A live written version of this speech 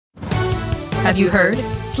Have you heard?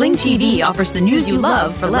 Sling TV offers the news you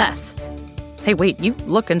love for less. Hey, wait, you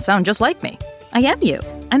look and sound just like me. I am you.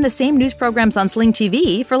 I'm the same news programs on Sling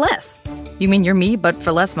TV for less. You mean you're me, but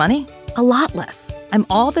for less money? A lot less. I'm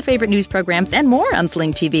all the favorite news programs and more on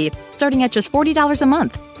Sling TV, starting at just $40 a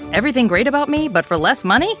month. Everything great about me, but for less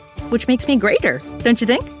money? Which makes me greater, don't you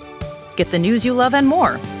think? Get the news you love and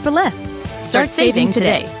more for less. Start saving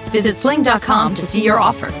today. Visit sling.com to see your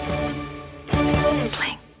offer.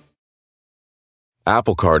 Sling.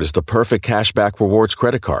 Apple Card is the perfect cashback rewards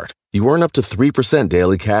credit card. You earn up to 3%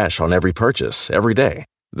 daily cash on every purchase, every day.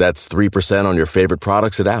 That's 3% on your favorite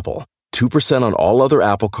products at Apple, 2% on all other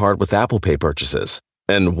Apple Card with Apple Pay purchases,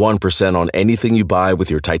 and 1% on anything you buy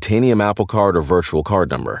with your titanium Apple Card or virtual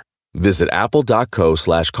card number. Visit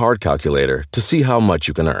apple.co/card calculator to see how much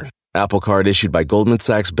you can earn. Apple Card issued by Goldman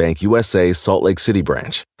Sachs Bank USA, Salt Lake City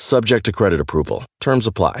branch. Subject to credit approval. Terms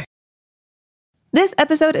apply. This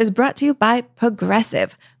episode is brought to you by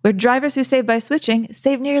Progressive, where drivers who save by switching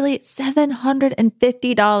save nearly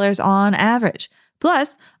 $750 on average.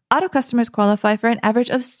 Plus, auto customers qualify for an average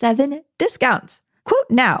of 7 discounts. Quote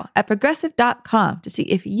now at Progressive.com to see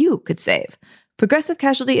if you could save. Progressive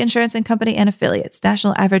Casualty Insurance and Company and Affiliates.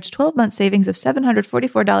 National average 12-month savings of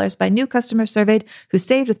 $744 by new customers surveyed who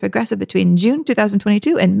saved with Progressive between June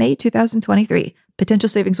 2022 and May 2023. Potential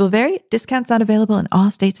savings will vary. Discounts not available in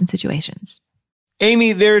all states and situations.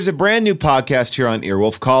 Amy, there's a brand new podcast here on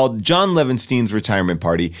Earwolf called Jon Levinstein's Retirement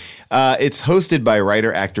Party. It's hosted by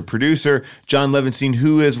writer, actor, producer Jon Levinstein,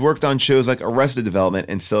 who has worked on shows like Arrested Development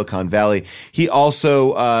and Silicon Valley. He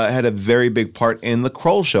also had a very big part in The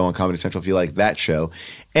Kroll Show on Comedy Central, if you like that show.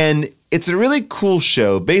 And it's a really cool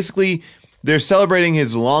show. Basically, they're celebrating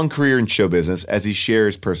his long career in show business as he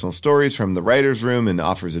shares personal stories from the writer's room and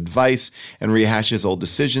offers advice and rehashes old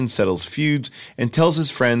decisions, settles feuds, and tells his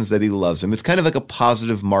friends that he loves them. It's kind of like a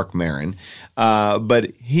positive Marc Maron.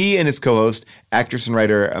 But he and his co-host, actress and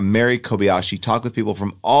writer Mary Kobayashi, talk with people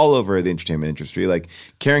from all over the entertainment industry, like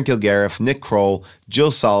Karen Kilgariff, Nick Kroll, Jill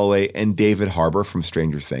Soloway, and David Harbour from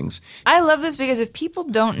Stranger Things. I love this because if people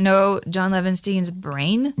don't know Jon Levinstein's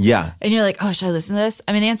brain, and you're like, oh, should I listen to this?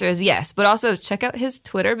 I mean, the answer is yes. But also check out his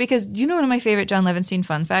Twitter, because you know one of my favorite Jon Levinstein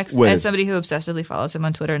fun facts, as somebody who obsessively follows him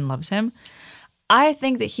on Twitter and loves him, I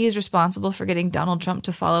think that he is responsible for getting Donald Trump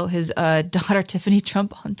to follow his daughter Tiffany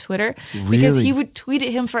Trump on Twitter. Really? Because he would tweet at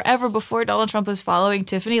him forever before Donald Trump was following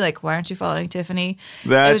Tiffany. Like, why aren't you following Tiffany?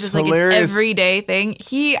 That's it was just hilarious. Like an everyday thing.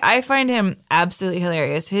 I find him absolutely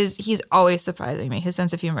hilarious. He's always surprising me. His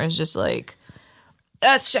sense of humor is just like,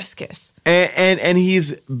 that's chef's kiss. And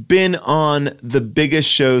he's been on the biggest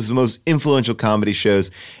shows, the most influential comedy shows.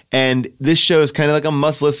 And this show is kind of like a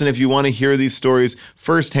must listen if you want to hear these stories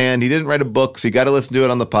firsthand. He didn't write a book, so you got to listen to it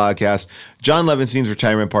on the podcast. Jon Levinstein's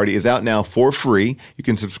Retirement Party is out now for free. You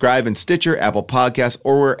can subscribe in Stitcher, Apple Podcasts,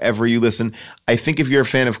 or wherever you listen. I think if you're a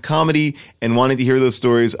fan of comedy and wanting to hear those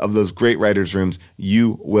stories of those great writers' rooms,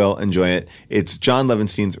 you will enjoy it. It's Jon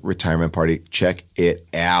Levinstein's Retirement Party. Check it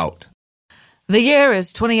out. The year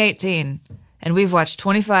is 2018, and we've watched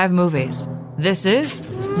 25 movies. This is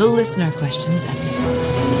the Listener Questions episode.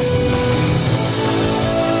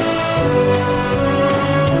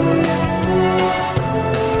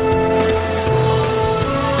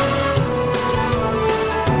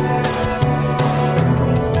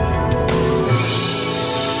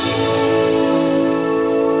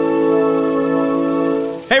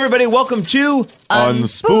 Hey everybody, welcome to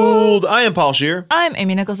Unspooled. I am Paul Scheer. I'm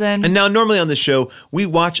Amy Nicholson. And now normally on this show, we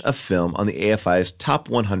watch a film on the AFI's Top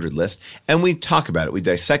 100 list and we talk about it, we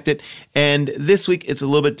dissect it. And this week it's a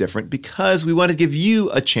little bit different because we want to give you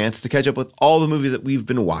a chance to catch up with all the movies that we've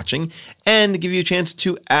been watching and give you a chance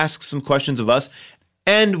to ask some questions of us.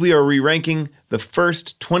 And we are re-ranking the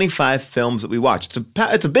first 25 films that we watched.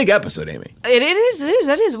 It's a big episode, Amy. It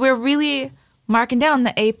is. We're really marking down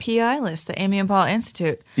the API list, the Amy and Paul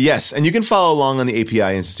Institute. Yes, and you can follow along on the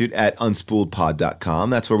API Institute at unspooledpod.com.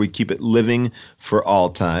 That's where we keep it living for all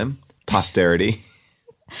time, posterity.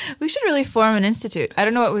 We should really form an institute. I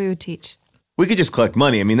don't know what we would teach. We could just collect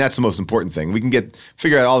money. I mean, that's the most important thing. We can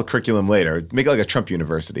figure out all the curriculum later. Make it like a Trump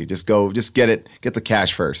University. Just get the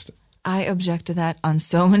cash first. I object to that on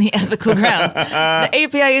so many ethical grounds. The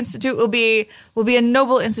API Institute will be a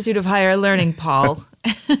noble institute of higher learning, Paul.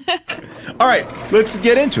 All right, let's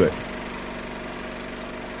get into it.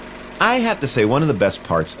 I have to say, one of the best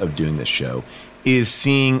parts of doing this show is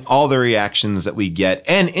seeing all the reactions that we get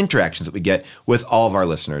and interactions that we get with all of our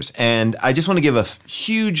listeners. And I just want to give a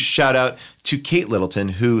huge shout out to Kate Littleton,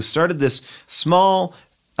 who started this small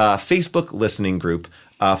Facebook listening group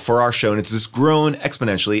for our show. And it's just grown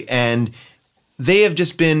exponentially. And they have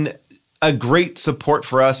just been a great support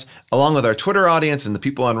for us, along with our Twitter audience and the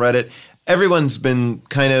people on Reddit. Everyone's been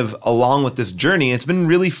kind of along with this journey. It's been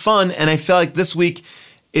really fun. And I feel like this week,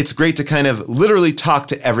 it's great to kind of literally talk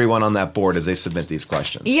to everyone on that board as they submit these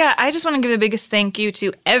questions. Yeah, I just want to give the biggest thank you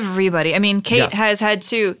to everybody. I mean, Kate has had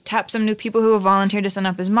to tap some new people who have volunteered to sign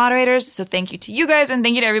up as moderators. So thank you to you guys, and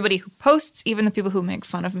thank you to everybody who posts, even the people who make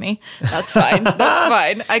fun of me. That's fine. That's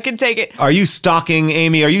fine. I can take it. Are you stalking,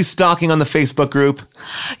 Amy? Are you stalking on the Facebook group?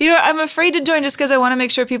 You know, I'm afraid to join just because I want to make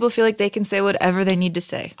sure people feel like they can say whatever they need to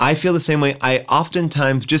say. I feel the same way. I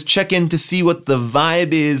oftentimes just check in to see what the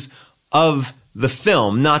vibe is of the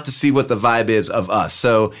film, not to see what the vibe is of us.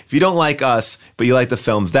 So if you don't like us, but you like the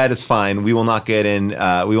films, that is fine. We will not get in.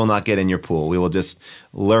 We will not get in your pool. We will just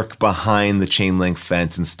lurk behind the chain link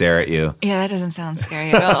fence and stare at you. Yeah, that doesn't sound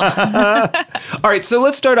scary at all. All right, so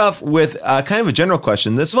let's start off with kind of a general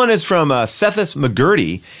question. This one is from Sethis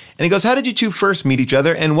McGurdy, and he goes, how did you two first meet each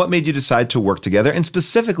other, and what made you decide to work together, and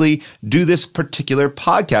specifically do this particular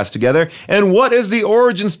podcast together, and what is the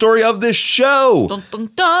origin story of this show? Dun,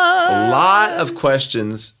 dun, dun. A lot of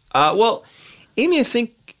questions. Well, Amy, I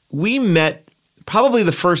think we met probably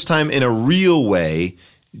the first time in a real way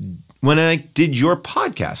when I did your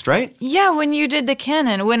podcast, right? Yeah, when you did The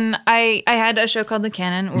Canon. When I had a show called The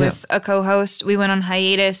Canon with a co-host. We went on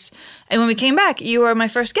hiatus. And when we came back, you were my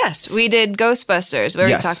first guest. We did Ghostbusters, where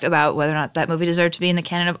we talked about whether or not that movie deserved to be in the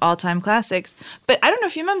canon of all-time classics. But I don't know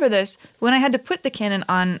if you remember this. When I had to put The Canon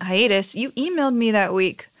on hiatus, you emailed me that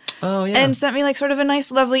week. Oh, yeah. And sent me like sort of a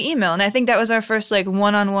nice, lovely email. And I think that was our first like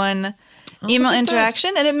one-on-one email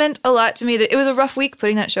interaction, and it meant a lot to me. That it was a rough week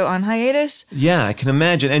putting that show on hiatus. Yeah, I can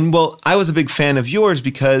imagine. And well, I was a big fan of yours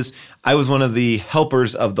because I was one of the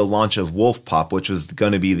helpers of the launch of Wolf Pop, which was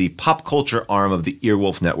going to be the pop culture arm of the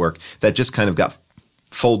Earwolf Network that just kind of got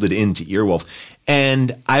folded into Earwolf.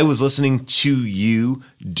 And I was listening to you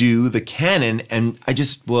do The Canon, and I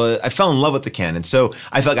fell in love with The Canon. So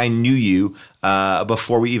I felt like I knew you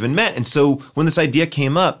before we even met. And so when this idea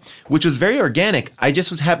came up, which was very organic, I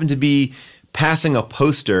just happened to be passing a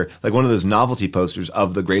poster, like one of those novelty posters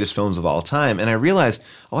of the greatest films of all time. And I realized,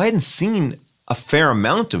 I hadn't seen a fair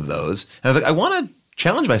amount of those. And I was like, I want to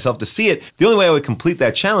challenge myself to see it. The only way I would complete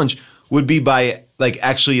that challenge would be by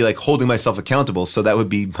actually holding myself accountable. So that would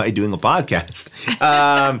be by doing a podcast.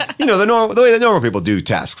 The way that normal people do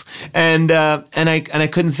tasks. And I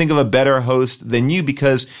couldn't think of a better host than you,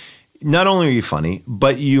 because not only are you funny,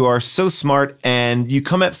 but you are so smart and you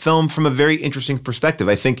come at film from a very interesting perspective.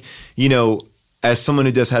 I think, as someone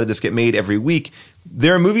who does How Did This Get Made every week,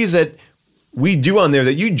 there are movies that we do on there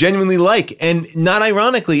that you genuinely like, and not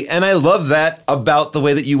ironically. And I love that about the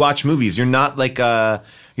way that you watch movies. You're not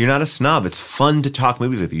you're not a snob. It's fun to talk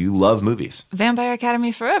movies with you. You love movies. Vampire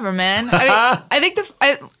Academy forever, man. I think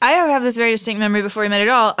I have this very distinct memory before we met at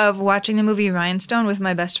all of watching the movie Rhinestone with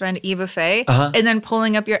my best friend Eva Faye, and then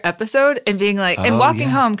pulling up your episode and being like, and walking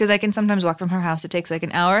home, because I can sometimes walk from her house. It takes like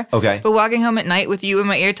an hour. Okay. But walking home at night with you in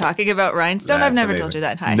my ear talking about Rhinestone, I've never told you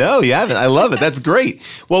that. Hi. No, you haven't. I love it. That's great.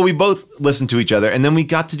 Well, we both listened to each other, and then we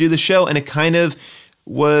got to do the show, and it kind of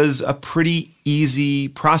was a pretty easy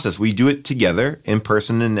process. We do it together in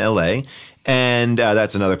person in LA. And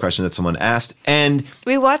that's another question that someone asked. And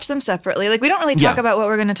we watch them separately. We don't really talk about what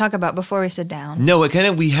we're going to talk about before we sit down. No,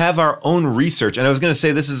 we have our own research. And I was going to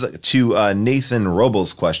say, this is to Nathan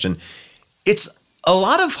Robles' question. It's a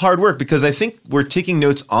lot of hard work, because I think we're taking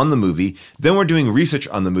notes on the movie, then we're doing research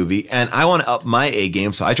on the movie, and I want to up my A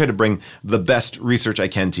game, so I try to bring the best research I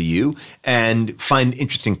can to you and find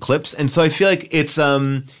interesting clips. And so I feel like it's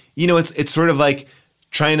it's sort of like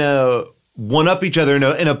trying to one up each other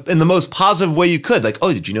in the most positive way you could. Like,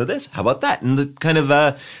 oh, did you know this? How about that? And the kind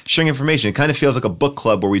of sharing information. It kind of feels like a book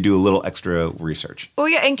club where we do a little extra research. Oh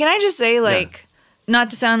yeah, and can I just say,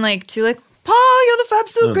 not to sound too Paul, you're the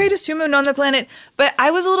absolute greatest human on the planet. But I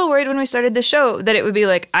was a little worried when we started the show that it would be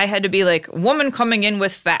I had to be woman coming in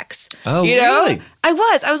with facts. Oh, really? I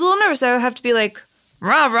was a little nervous. I would have to be rah,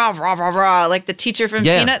 rah, rah, rah, rah, like the teacher from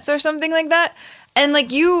Peanuts or something like that.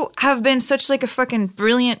 And you have been such a fucking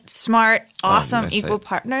brilliant, smart, awesome, equal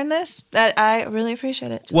partner in this that I really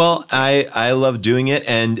appreciate it. Well, I love doing it,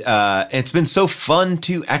 and it's been so fun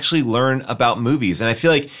to actually learn about movies. And I feel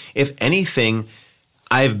like, if anything,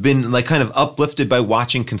 I've been kind of uplifted by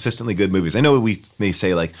watching consistently good movies. I know we may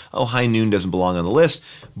say High Noon doesn't belong on the list,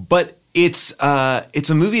 but it's a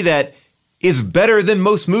movie that is better than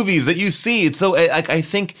most movies that you see. It's so I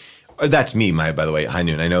think that's me, by the way, High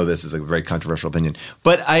Noon. I know this is a very controversial opinion,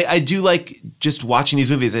 but I do like just watching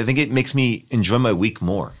these movies. I think it makes me enjoy my week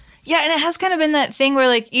more. Yeah, and it has kind of been that thing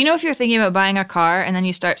where, if you're thinking about buying a car and then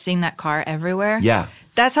you start seeing that car everywhere. Yeah.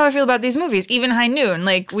 That's how I feel about these movies. Even High Noon.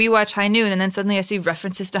 Like, we watch High Noon, and then suddenly I see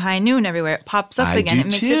references to High Noon everywhere. It pops up again. It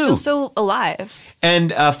makes it feel so alive.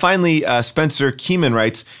 And finally, Spencer Keeman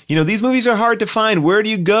writes, these movies are hard to find. Where do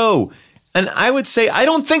you go? And I would say, I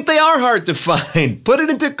don't think they are hard to find. Put it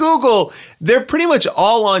into Google. They're pretty much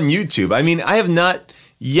all on YouTube. I mean, I have not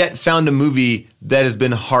yet found a movie that has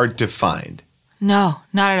been hard to find. No,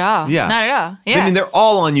 not at all. Yeah. Not at all. Yeah. I mean, they're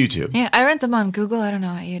all on YouTube. Yeah, I rent them on Google. I don't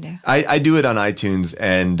know what you do. I do it on iTunes,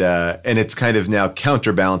 and it's kind of now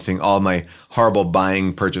counterbalancing all my horrible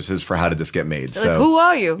buying purchases for How Did This Get Made. So, who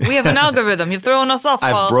are you? We have an algorithm. You've thrown us off.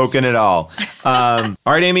 I've broken it all. All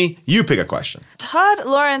right, Amy, you pick a question. Todd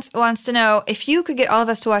Lawrence wants to know, if you could get all of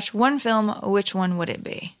us to watch one film, which one would it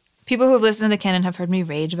be? People who have listened to the canon have heard me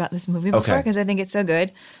rage about this movie before because I think it's so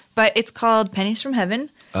good. But it's called Pennies from Heaven.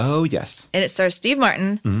 Oh, yes. And it stars Steve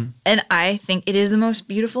Martin. And I think it is the most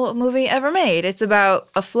beautiful movie ever made. It's about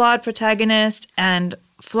a flawed protagonist and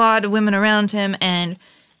flawed women around him and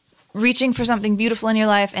reaching for something beautiful in your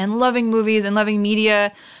life and loving movies and loving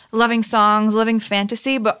media, loving songs, loving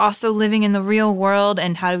fantasy, but also living in the real world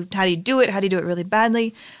and how do you do it? How do you do it really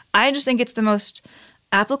badly? I just think it's the most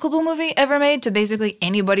applicable movie ever made to basically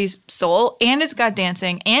anybody's soul, and it's got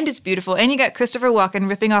dancing, and it's beautiful, and you got Christopher Walken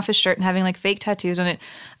ripping off his shirt and having like fake tattoos on it.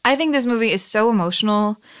 I think this movie is so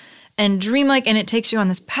emotional and dreamlike, and it takes you on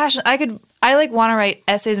this passion. I want to write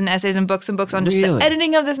essays and books on just the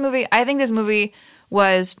editing of this movie. I think this movie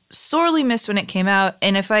was sorely missed when it came out,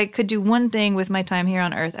 and if I could do one thing with my time here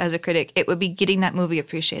on Earth as a critic, it would be getting that movie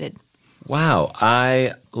appreciated. Wow,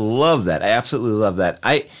 I love that. I absolutely love that.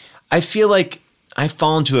 I feel like I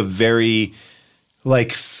fall into a very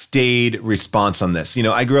staid response on this.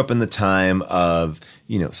 I grew up in the time of,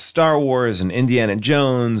 Star Wars and Indiana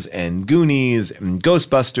Jones and Goonies and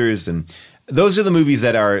Ghostbusters. And those are the movies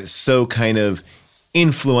that are so kind of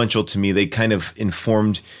influential to me. They kind of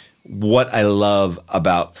informed what I love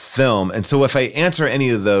about film. And so if I answer any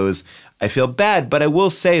of those, I feel bad. But I will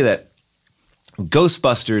say that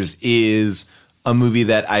Ghostbusters is a movie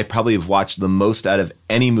that I probably have watched the most out of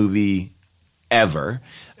any movie ever.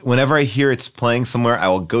 Whenever I hear it's playing somewhere, I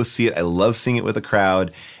will go see it. I love seeing it with a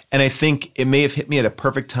crowd. And I think it may have hit me at a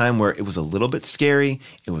perfect time where it was a little bit scary.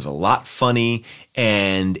 It was a lot funny.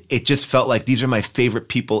 And it just felt like these are my favorite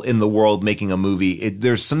people in the world making a movie.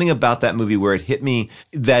 There's something about that movie where it hit me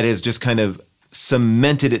that has just kind of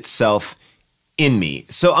cemented itself in me.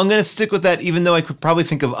 So I'm going to stick with that, even though I could probably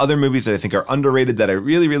think of other movies that I think are underrated that I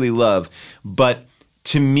really, really love. But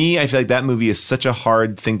to me, I feel like that movie is such a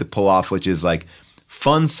hard thing to pull off, which is like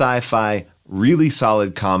fun sci-fi, really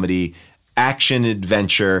solid comedy, action,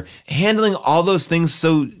 adventure. Handling all those things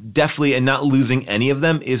so deftly and not losing any of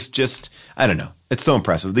them is just, I don't know. It's so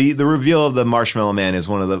impressive. The reveal of the Marshmallow Man is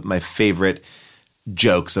one of my favorite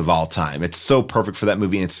jokes of all time. It's so perfect for that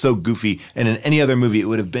movie, and it's so goofy. And in any other movie, it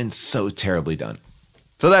would have been so terribly done.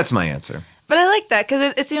 So that's my answer. But I like that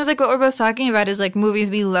because it seems like what we're both talking about is like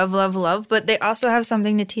movies we love, love, love, but they also have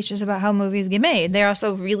something to teach us about how movies get made. They're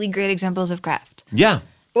also really great examples of craft. Yeah.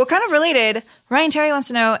 Well, kind of related, Ryan Terry wants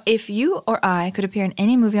to know, if you or I could appear in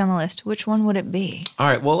any movie on the list, which one would it be? All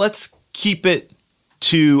right. Well, let's keep it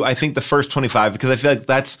to, I think, the first 25, because I feel like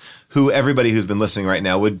that's who everybody who's been listening right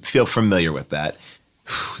now would feel familiar with that.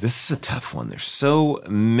 This is a tough one. There's so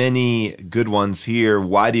many good ones here.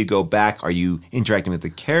 Why do you go back? Are you interacting with the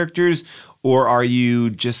characters, or are you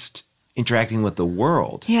just interacting with the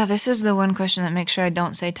world? Yeah, this is the one question that makes sure I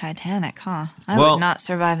don't say Titanic, huh? I would not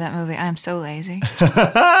survive that movie. I'm so lazy.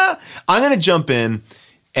 I'm going to jump in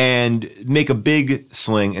and make a big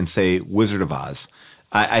swing and say Wizard of Oz.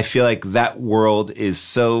 I feel like that world is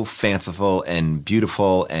so fanciful and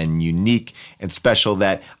beautiful and unique and special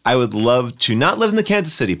that I would love to not live in the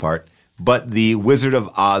Kansas City part, but the Wizard of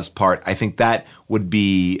Oz part. I think that would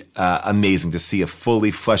be amazing to see a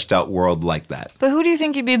fully fleshed out world like that. But who do you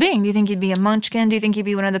think you'd be being? Do you think you'd be a munchkin? Do you think you'd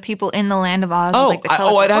be one of the people in the land of Oz?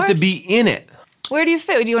 I'd have to be in it. Where do you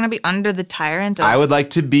fit? Do you want to be under the tyrant? I would like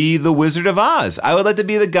to be the Wizard of Oz. I would like to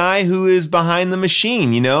be the guy who is behind the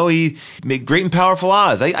machine. He made Great and Powerful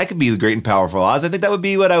Oz. I could be the Great and Powerful Oz. I think that would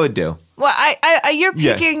be what I would do. Well, you're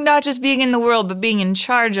picking not just being in the world, but being in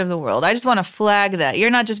charge of the world. I just want to flag that. You're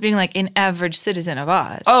not just being like an average citizen of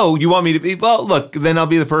Oz. Oh, you want me to be? Well, look, then I'll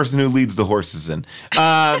be the person who leads the horses in.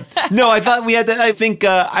 No, I thought we had to. I think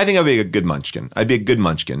I'd be a good munchkin. I'd be a good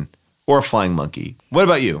munchkin or a flying monkey. What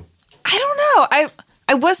about you? I don't know.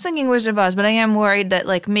 I was thinking Wizard of Oz, but I am worried that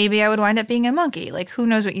like maybe I would wind up being a monkey. Like who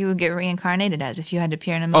knows what you would get reincarnated as if you had to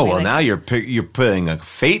appear in a movie. Oh well, now you're putting a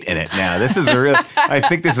fate in it. Now this is a real. I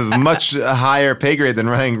think this is much higher pay grade than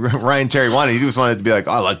Ryan Terry wanted. He just wanted to be like,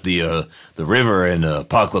 I like the river in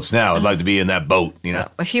Apocalypse Now. I'd like to be in that boat. You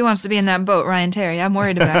know, if he wants to be in that boat, Ryan Terry, I'm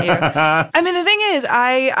worried about you. I mean, the thing is,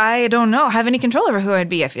 I don't know have any control over who I'd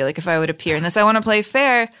be. I feel like if I would appear in this, I want to play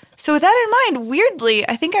fair. So with that in mind, weirdly,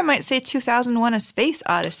 I think I might say 2001: A Space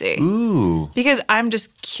Odyssey. Ooh. Because I'm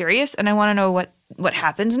just curious and I want to know what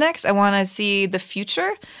happens next. I want to see the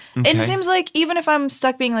future. Okay. And it seems like even if I'm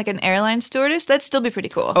stuck being like an airline stewardess, that'd still be pretty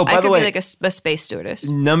cool. Oh, by the way, I could be like a space stewardess.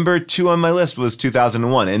 Number 2 on my list was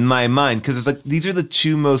 2001 in my mind, because it's like these are the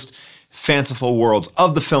 2 most fanciful worlds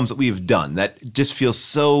of the films that we've done that just feel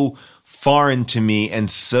so foreign to me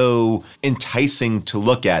and so enticing to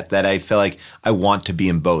look at that I feel like I want to be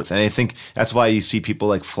in both. And I think that's why you see people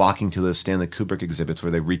like flocking to the Stanley Kubrick exhibits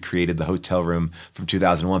where they recreated the hotel room from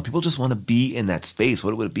 2001. People just want to be in that space.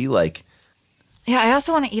 What would it be like? Yeah, I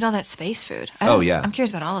also want to eat all that space food. Yeah. I'm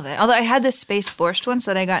curious about all of it. Although I had this space borscht once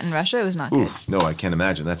that I got in Russia. It was not good. No, I can't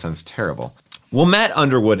imagine. That sounds terrible. Well, Matt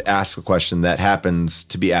Underwood asks a question that happens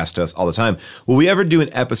to be asked to us all the time. Will we ever do an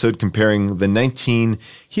episode comparing the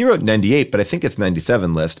he wrote 98, but I think it's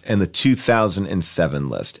 97 list, and the 2007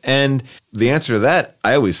 list? And the answer to that,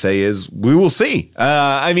 I always say, is we will see.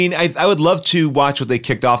 I mean, I would love to watch what they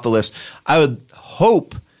kicked off the list. I would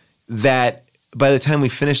hope that by the time we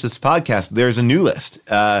finish this podcast, there's a new list.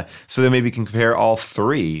 So then maybe we can compare all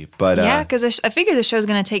 3. But yeah, because I figure the show's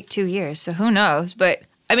going to take 2 years, so who knows? But,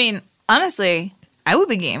 I mean, honestly, I would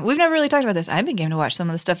be game. We've never really talked about this. I'd be game to watch some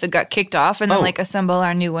of the stuff that got kicked off and then like assemble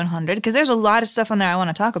our new 100 because there's a lot of stuff on there I want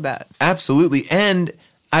to talk about. Absolutely. And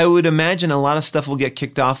I would imagine a lot of stuff will get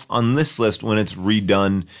kicked off on this list when it's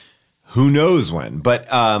redone. Who knows when? But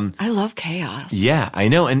I love chaos. Yeah, I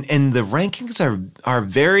know. And the rankings are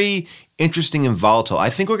very interesting and volatile. I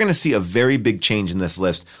think we're going to see a very big change in this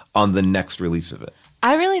list on the next release of it.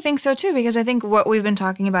 I really think so, too, because I think what we've been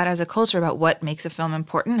talking about as a culture about what makes a film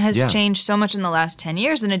important has changed so much in the last 10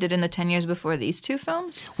 years than it did in the 10 years before these 2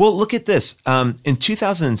 films. Well, look at this. In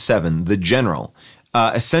 2007, The General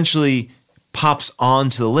essentially pops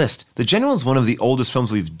onto the list. The General is one of the oldest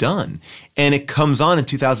films we've done, and it comes on in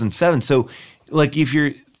 2007. So, like, if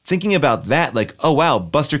you're thinking about that, like, oh, wow,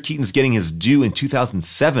 Buster Keaton's getting his due in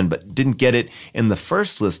 2007, but didn't get it in the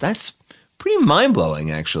first list, that's pretty mind-blowing,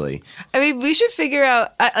 actually. I mean, we should figure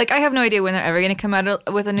out, I have no idea when they're ever going to come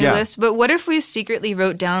out with a new list, but what if we secretly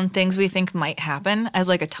wrote down things we think might happen as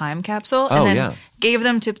like a time capsule and then gave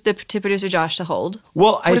them to producer Josh to hold?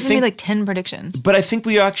 Well, what if we made like 10 predictions? But I think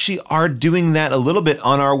we actually are doing that a little bit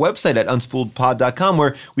on our website at unspooledpod.com,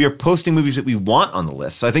 where we are posting movies that we want on the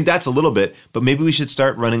list. So I think that's a little bit, but maybe we should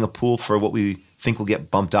start running a pool for what we think will get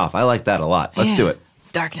bumped off. I like that a lot. Let's do it.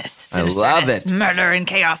 Darkness, I love it. Murder and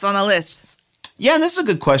chaos on the list. Yeah, and this is a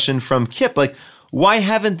good question from Kip. Like, why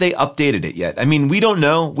haven't they updated it yet? I mean, we don't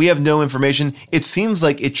know. We have no information. It seems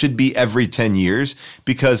like it should be every 10 years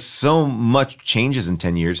because so much changes in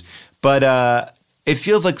 10 years. But it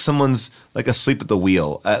feels like someone's like asleep at the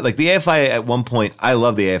wheel. Like the AFI at one point, I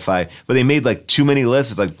love the AFI, but they made like too many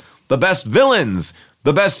lists. It's like the best villains,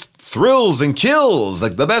 the best thrills and kills,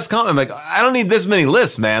 like the best comment. I'm like, I don't need this many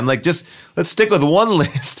lists, man. Like, just let's stick with one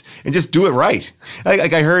list and just do it right.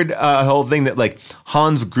 Like I heard a whole thing that like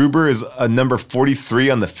Hans Gruber is a number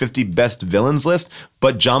 43 on the 50 best villains list,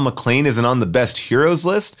 but John McClane isn't on the best heroes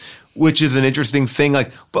list, which is an interesting thing.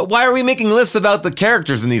 Like, but why are we making lists about the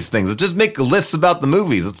characters in these things? Let's just make lists about the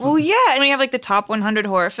movies. Well, yeah. And we have like the top 100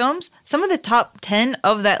 horror films. Some of the top 10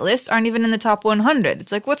 of that list aren't even in the top 100.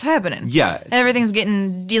 It's like, what's happening? Yeah. And everything's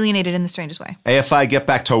getting delineated in the strangest way. AFI, get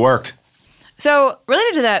back to work. So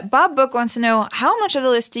related to that, Bob Book wants to know, how much of the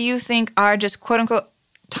list do you think are just quote unquote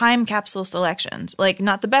time capsule selections? Like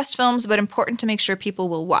not the best films, but important to make sure people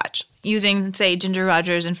will watch. Using, say, Ginger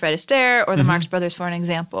Rogers and Fred Astaire or the Marx Brothers for an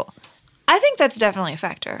example. I think that's definitely a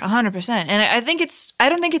factor, 100%. And I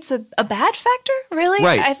don't think it's a bad factor, really.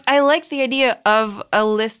 Right. I like the idea of a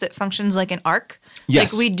list that functions like an arc.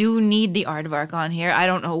 Yes. Like we do need the aardvark on here. I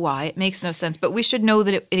don't know why. It makes no sense. But we should know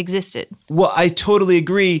that it existed. Well, I totally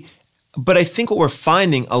agree. But I think what we're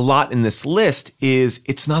finding a lot in this list is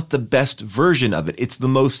it's not the best version of it. It's the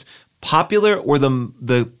most popular or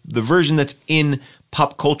the version that's in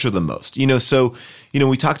pop culture the most. You know, so, you know,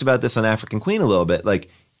 we talked about this on African Queen a little bit. Like,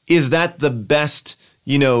 is that the best,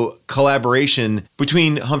 you know, collaboration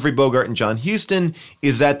between Humphrey Bogart and John Huston?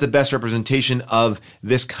 Is that the best representation of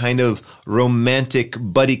this kind of romantic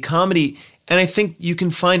buddy comedy? And I think you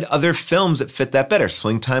can find other films that fit that better.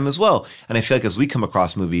 Swing Time as well. And I feel like as we come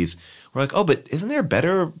across movies, we're like, oh, but isn't there a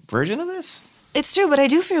better version of this? It's true, but I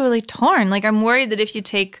do feel really torn. Like, I'm worried that if you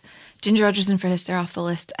take Ginger Rogers and Fred Astaire off the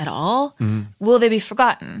list at all, will they be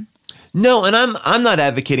forgotten? No, and I'm not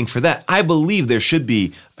advocating for that. I believe there should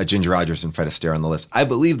be a Ginger Rogers and Fred Astaire on the list. I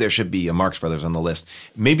believe there should be a Marx Brothers on the list.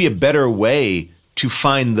 Maybe a better way to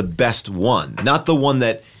find the best one, not the one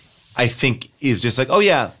that I think is just like, oh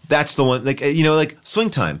yeah, that's the one. Like, you know, like Swing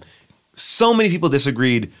Time. So many people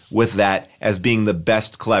disagreed with that as being the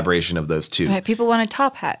best collaboration of those two. Right, people wanted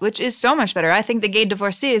Top Hat, which is so much better. I think The Gay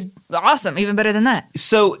Divorcee is awesome, even better than that.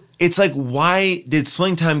 So it's like, why did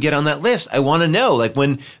Swing Time get on that list? I want to know. Like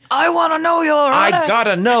when I want to know your honor. I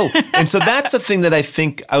gotta know. And so that's the thing that I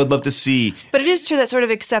think I would love to see. But it is true, that sort of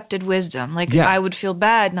accepted wisdom. Like, I would feel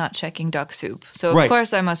bad not checking Duck Soup. So, of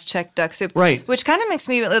course, I must check Duck Soup. Right. Which kind of makes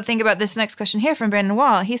me think about this next question here from Brandon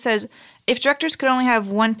Wall. He says, if directors could only have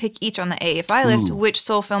one pick each on the AFI list, which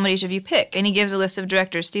soul film would each of you pick? And he gives a list of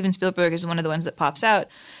directors. Steven Spielberg is one of the ones that pops out.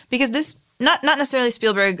 Because this, not necessarily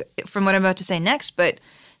Spielberg from what I'm about to say next, but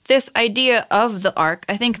this idea of the arc,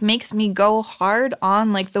 I think, makes me go hard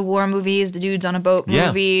on like the war movies, the dudes on a boat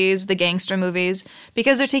movies, the gangster movies,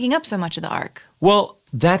 because they're taking up so much of the arc. Well,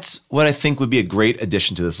 that's what I think would be a great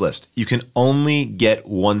addition to this list. You can only get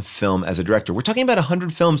one film as a director. We're talking about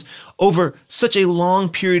 100 films over such a long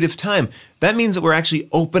period of time. That means that we're actually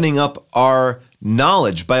opening up our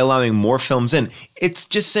knowledge by allowing more films in. It's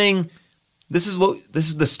just saying this is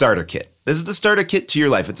the starter kit. This is the starter kit to your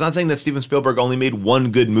life. It's not saying that Steven Spielberg only made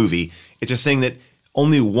one good movie. It's just saying that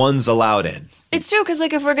only one's allowed in. It's true, because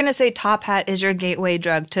like if we're going to say Top Hat is your gateway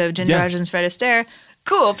drug to Ginger Rogers and Fred Astaire,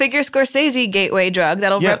 cool, pick your Scorsese gateway drug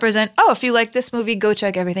that'll represent, oh, if you like this movie, go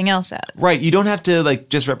check everything else out. Right. You don't have to like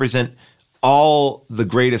just represent all the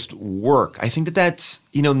greatest work. I think that's,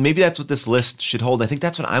 you know, maybe that's what this list should hold. I think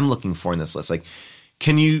that's what I'm looking for in this list. Like,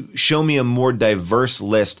 can you show me a more diverse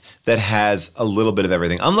list that has a little bit of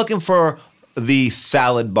everything? I'm looking for the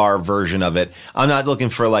salad bar version of it. I'm not looking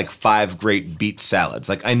for like 5 great beet salads.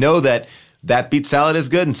 Like, I know that beet salad is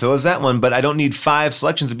good and so is that one, but I don't need 5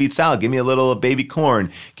 selections of beet salad. Give me a little baby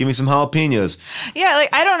corn. Give me some jalapenos. Yeah, like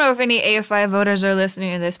I don't know if any AFI voters are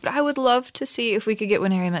listening to this, but I would love to see if we could get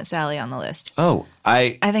When Harry Met Sally on the list. Oh,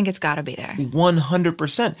 I think it's got to be there.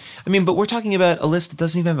 100%. I mean, but we're talking about a list that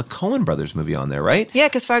doesn't even have a Coen Brothers movie on there, right? Yeah,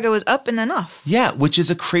 because Fargo was up and then off. Yeah, which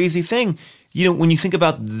is a crazy thing. You know, when you think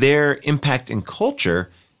about their impact in culture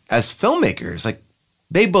as filmmakers, like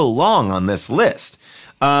they belong on this list.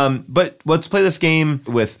 But let's play this game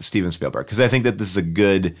with Steven Spielberg, because I think that this is a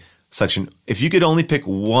good section. If you could only pick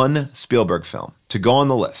one Spielberg film to go on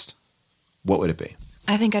the list, what would it be?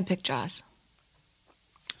 I think I'd pick Jaws.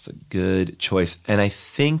 It's a good choice. And I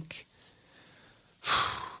think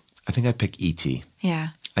I'd pick E.T. Yeah.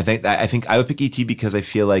 I think I would pick E.T. because I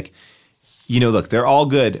feel like, you know, look, they're all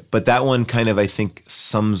good, but that one kind of, I think,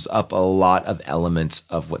 sums up a lot of elements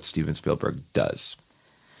of what Steven Spielberg does.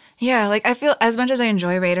 Yeah, like I feel as much as I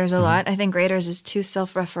enjoy Raiders a lot, I think Raiders is too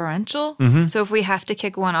self-referential. So if we have to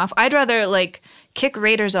kick one off, I'd rather like kick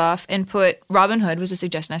Raiders off and put Robin Hood, was a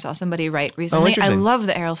suggestion I saw somebody write recently. I love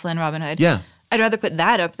the Errol Flynn Robin Hood. Yeah. I'd rather put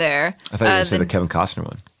that up there. I thought you were going to say the Kevin Costner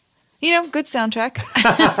one. You know, good soundtrack.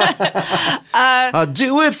 I'll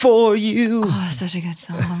do it for you. Oh, such a good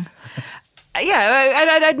song.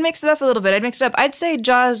 Yeah, I'd mix it up a little bit. I'd say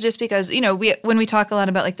Jaws just because, you know, when we talk a lot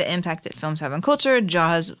about like the impact that films have on culture,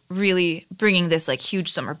 Jaws really bringing this like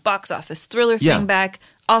huge summer box office thriller thing back.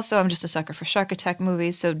 Also, I'm just a sucker for shark attack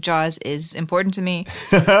movies, so Jaws is important to me.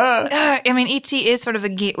 I mean, E.T. is sort of a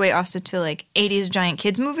gateway also to like 80s giant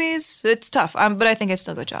kids movies. It's tough, but I think I'd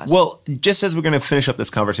still go Jaws. Well, just as we're going to finish up this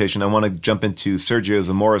conversation, I want to jump into Sergio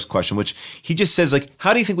Zamora's question, which he just says, like,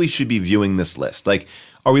 how do you think we should be viewing this list? Like,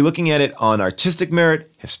 are we looking at it on artistic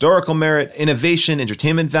merit, historical merit, innovation,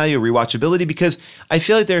 entertainment value, rewatchability? Because I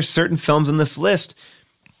feel like there are certain films on this list.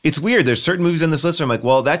 It's weird. There's certain movies on this list where I'm like,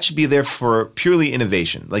 well, that should be there for purely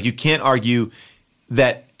innovation. Like, you can't argue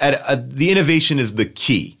that the innovation is the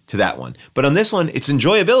key to that one. But on this one, it's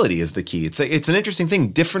enjoyability is the key. It's an interesting thing.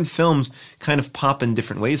 Different films kind of pop in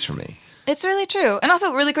different ways for me. It's really true. And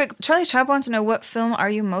also, really quick, Charlie Chap wants to know, what film are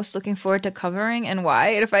you most looking forward to covering and why?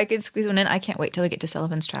 And if I could squeeze one in, I can't wait till we get to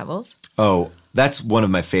Sullivan's Travels. Oh, that's one of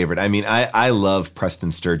my favorite. I mean, I love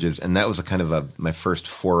Preston Sturges, and that was a kind of my first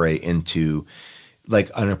foray into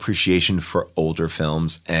like an appreciation for older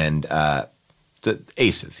films and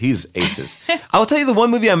aces. He's aces. I'll tell you the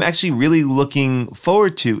one movie I'm actually really looking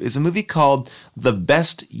forward to is a movie called The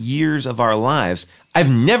Best Years of Our Lives. I've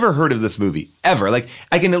never heard of this movie, ever. Like,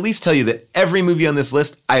 I can at least tell you that every movie on this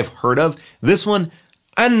list I've heard of. This one,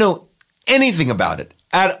 I don't know anything about it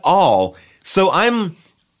at all. So I'm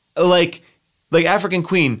like African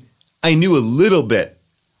Queen, I knew a little bit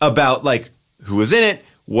about like who was in it,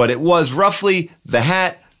 what it was roughly, the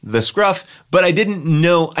hat, the scruff, but I don't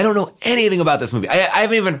know anything about this movie. I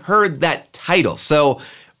haven't even heard that title. So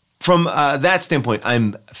from that standpoint,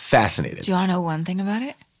 I'm fascinated. Do you want to know one thing about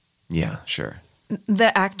it? Yeah, sure.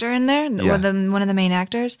 The actor in there, one of the main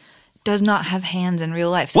actors, does not have hands in real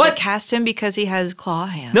life. So What? they cast him because he has claw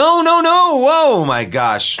hands. No. Whoa, my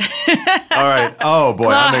gosh. All right. Oh, boy.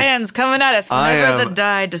 Claw hands coming at us whenever am- the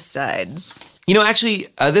die decides. You know, actually,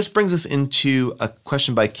 this brings us into a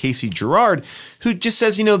question by Casey Gerard, who just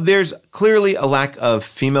says, there's clearly a lack of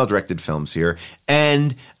female-directed films here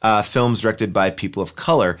and films directed by people of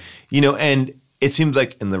color, and it seems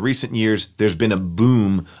like in the recent years, there's been a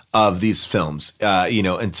boom of these films,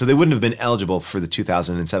 and so they wouldn't have been eligible for the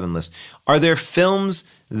 2007 list. Are there films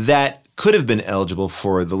that could have been eligible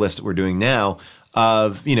for the list that we're doing now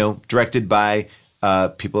of, directed by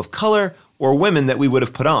people of color or women that we would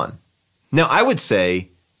have put on? Now, I would say,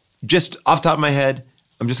 just off the top of my head,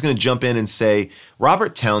 I'm just going to jump in and say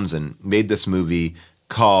Robert Townsend made this movie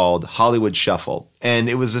called Hollywood Shuffle. And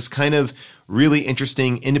it was this kind of really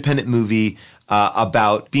interesting independent movie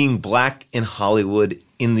about being black in Hollywood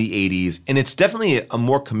in the 80s. And it's definitely a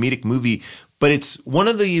more comedic movie, but it's one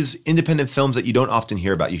of these independent films that you don't often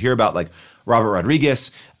hear about. You hear about like Robert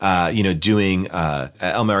Rodriguez, doing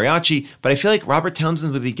El Mariachi. But I feel like Robert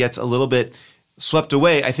Townsend's movie gets a little bit swept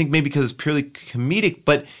away, I think maybe because it's purely comedic,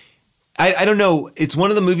 but I don't know. It's one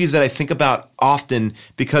of the movies that I think about often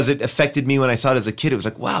because it affected me when I saw it as a kid. It was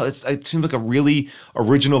like, wow, it seemed like a really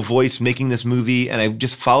original voice making this movie, and I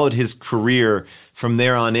just followed his career from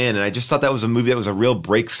there on in, and I just thought that was a movie that was a real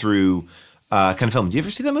breakthrough kind of film. Do you ever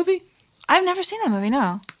see that movie? I've never seen that movie,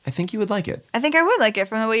 no. I think you would like it. I think I would like it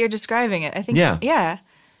from the way you're describing it. I think, Yeah.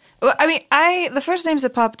 Well, I mean, the first names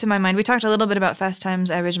that pop to my mind, we talked a little bit about Fast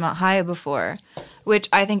Times at Ridgemont High before, which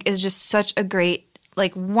I think is just such a great,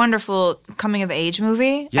 like, wonderful coming-of-age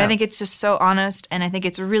movie. Yeah. I think it's just so honest, and I think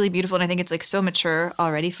it's really beautiful, and I think it's, like, so mature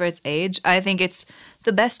already for its age. I think it's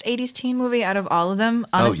the best 80s teen movie out of all of them,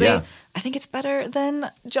 honestly. Oh, yeah. I think it's better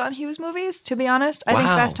than John Hughes movies, to be honest. I think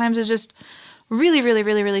Wow. Fast Times is just really, really,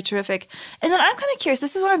 really, really terrific. And then I'm kind of curious,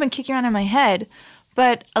 this is what I've been kicking around in my head,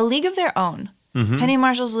 but A League of Their Own. Mm-hmm. Penny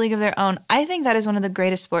Marshall's League of Their Own. I think that is one of the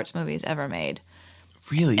greatest sports movies ever made.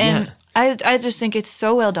 Really? And Yeah. I just think it's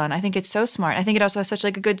so well done. I think it's so smart. I think it also has such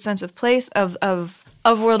like a good sense of place of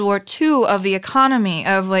World War II, of the economy,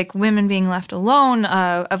 of like women being left alone,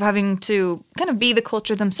 of having to kind of be the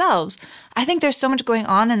culture themselves. I think there's so much going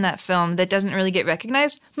on in that film that doesn't really get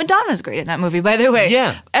recognized. Madonna's great in that movie, by the way.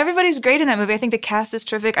 Yeah. Everybody's great in that movie. I think the cast is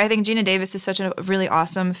terrific. I think Gina Davis is such a really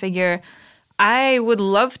awesome figure. I would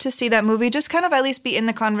love to see that movie just kind of at least be in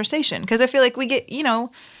the conversation because I feel like we get,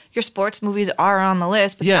 your sports movies are on the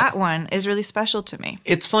list, but that one is really special to me.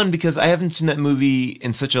 It's fun because I haven't seen that movie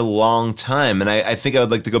in such a long time, and I think I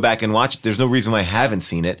would like to go back and watch it. There's no reason why I haven't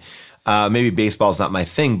seen it. Maybe baseball's not my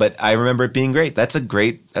thing, but I remember it being great. That's a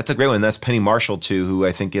great one. That's Penny Marshall too, who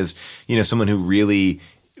I think is, someone who really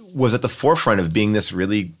was at the forefront of being this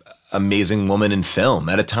really amazing woman in film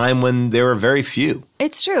at a time when there were very few.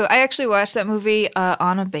 It's true. I actually watched that movie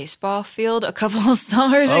on a baseball field a couple of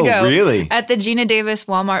summers ago. Oh, really? At the Gina Davis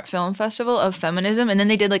Walmart Film Festival of Feminism. And then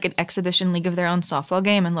they did like an exhibition League of Their Own softball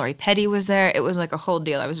game and Lori Petty was there. It was like a whole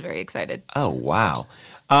deal. I was very excited. Oh, wow.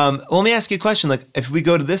 Well, let me ask you a question. Like, if we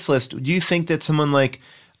go to this list, do you think that someone like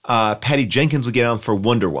Patty Jenkins would get on for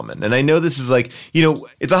Wonder Woman? And I know this is like,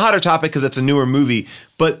 it's a hotter topic because it's a newer movie,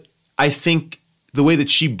 but I think the way that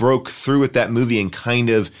she broke through with that movie and kind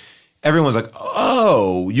of everyone's like,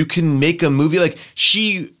 oh, you can make a movie. Like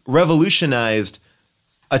she revolutionized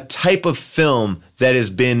a type of film that has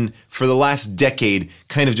been for the last decade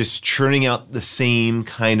kind of just churning out the same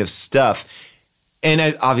kind of stuff.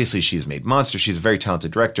 And obviously she's made Monster. She's a very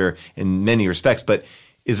talented director in many respects, but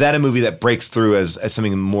is that a movie that breaks through as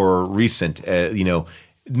something more recent,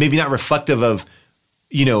 maybe not reflective of,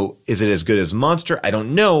 is it as good as Monster? I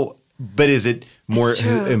don't know. But is it more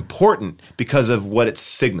important because of what it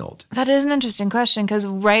signaled? That is an interesting question because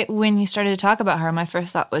right when you started to talk about her, my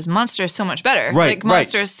first thought was Monster is so much better. Right, like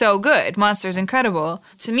Monster is so good. Monster is incredible.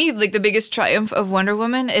 To me, like the biggest triumph of Wonder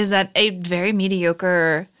Woman is that a very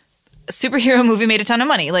mediocre superhero movie made a ton of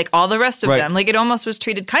money, like all the rest of them. Like it almost was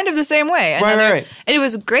treated kind of the same way. Right. And it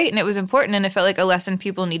was great and it was important and it felt like a lesson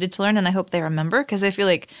people needed to learn and I hope they remember because I feel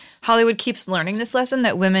like Hollywood keeps learning this lesson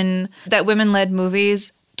that women-led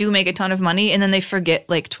movies do make a ton of money and then they forget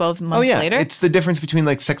like 12 months later. It's the difference between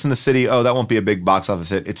like Sex and the City. Oh, that won't be a big box office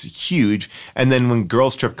hit. It's huge. And then when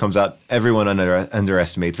Girls Trip comes out, everyone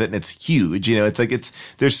underestimates it, and it's huge. You know, it's like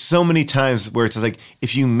there's so many times where it's like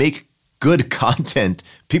if you make good content,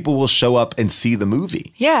 people will show up and see the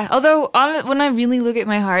movie. Yeah, although when I really look at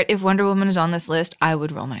my heart, if Wonder Woman is on this list, I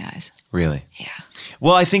would roll my eyes. Really? Yeah.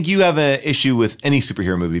 Well, I think you have an issue with any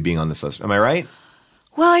superhero movie being on this list. Am I right?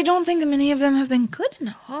 Well, I don't think many of them have been good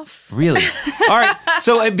enough. Really? All right.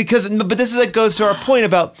 So but this is like goes to our point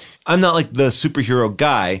about I'm not like the superhero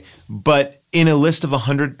guy, but in a list of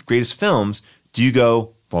 100 greatest films, do you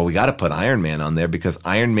go, well, we got to put Iron Man on there because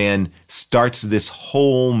Iron Man starts this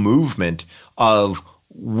whole movement of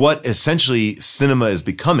what essentially cinema is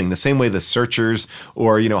becoming. The same way The Searchers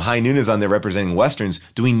or, you know, High Noon is on there representing Westerns.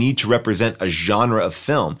 Do we need to represent a genre of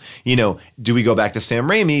film? You know, do we go back to Sam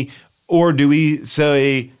Raimi or do we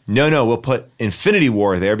say, no, we'll put Infinity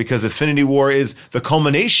War there because Infinity War is the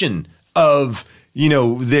culmination of, you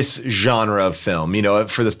know, this genre of film, you know,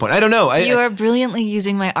 for this point. I don't know. You are brilliantly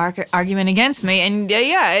using my argument against me. And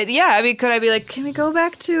yeah. I mean, could I be like, can we go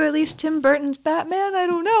back to at least Tim Burton's Batman? I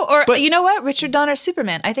don't know. Or, you know what? Richard Donner's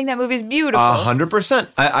Superman. I think that movie's beautiful. 100%.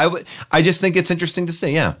 I just think it's interesting to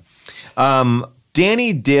say, yeah.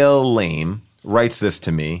 Danny Dale Lame writes this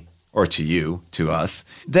to me, or to you, to us,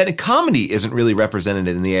 that a comedy isn't really represented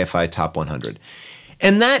in the AFI Top 100.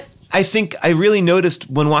 And that, I think I really noticed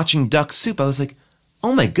when watching Duck Soup. I was like,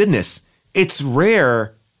 oh my goodness, it's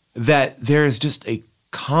rare that there is just a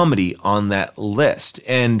comedy on that list.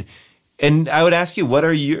 And I would ask you, what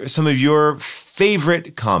are some of your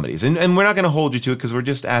favorite comedies? And we're not going to hold you to it because we're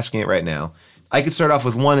just asking it right now. I could start off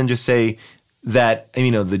with one and just say that,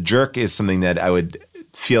 you know, The Jerk is something that I would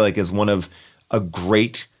feel like is one of a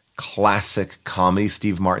great classic comedy.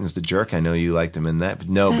 Steve Martin's The Jerk. I know you liked him in that, but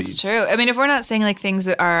no. That's true. I mean, if we're not saying like things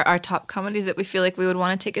that are our top comedies that we feel like we would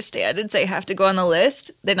want to take a stand and say have to go on the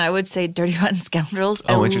list, then I would say Dirty Rotten Scoundrels.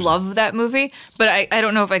 I love that movie, but I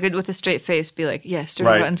don't know if I could with a straight face be like, yes,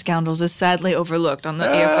 Dirty Rotten Scoundrels is sadly overlooked on the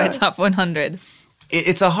AFI Top 100.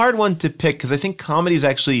 It's a hard one to pick because I think comedies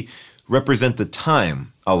actually represent the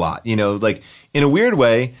time a lot. You know, like in a weird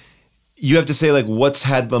way, you have to say like what's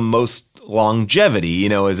had the most longevity, you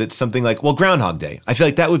know, is it something like, well, Groundhog Day? I feel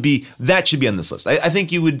like that should be on this list. I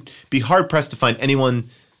think you would be hard pressed to find anyone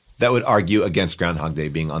that would argue against Groundhog Day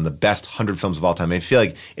being on the best 100 films of all time. I feel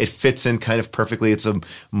like it fits in kind of perfectly. It's a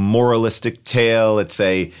moralistic tale.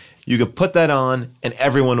 You could put that on and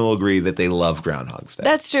everyone will agree that they love Groundhog Day.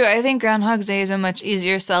 That's true. I think Groundhog Day is a much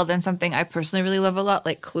easier sell than something I personally really love a lot,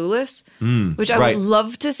 like Clueless, which I would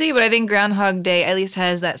love to see, but I think Groundhog Day at least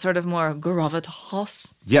has that sort of more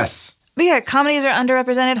gravitas. Yes. But yeah, comedies are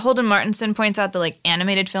underrepresented. Holden Martinson points out that like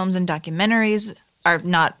animated films and documentaries are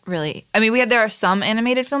not really. I mean, there are some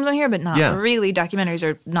animated films on here, but not really. Documentaries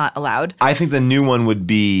are not allowed. I think the new one would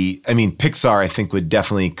be. I mean, Pixar. I think would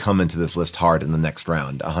definitely come into this list hard in the next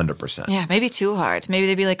round, 100%. Yeah, maybe too hard. Maybe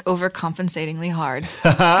they'd be like overcompensatingly hard.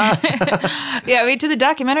 Yeah, I mean, to the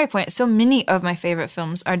documentary point, so many of my favorite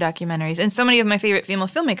films are documentaries, and so many of my favorite female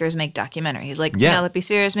filmmakers make documentaries. Like Penelope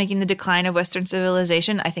Spheres is making The Decline of Western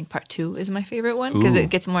Civilization. I think Part 2 is my favorite one because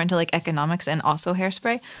it gets more into like economics and also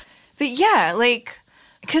Hairspray. But yeah, like,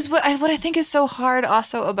 because what I think is so hard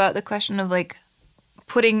also about the question of like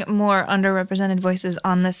putting more underrepresented voices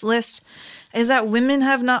on this list is that women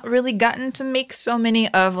have not really gotten to make so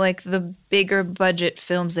many of like the bigger budget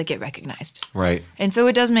films that get recognized. Right. And so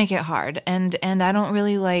it does make it hard. And I don't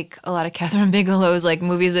really like a lot of Catherine Bigelow's like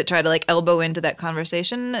movies that try to like elbow into that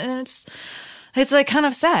conversation. And it's like kind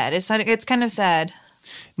of sad. It's kind of sad.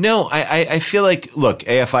 No, I feel like, look,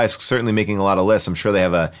 AFI is certainly making a lot of lists. I'm sure they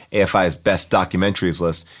have a AFI's best documentaries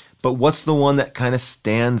list. But what's the one that kind of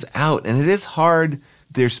stands out? And it is hard.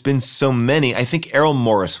 There's been so many. I think Errol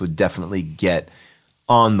Morris would definitely get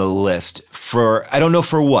on the list for, I don't know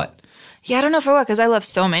for what. Yeah, I don't know for what, because I love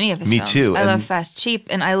so many of his films. Me too. I love Fast Cheap,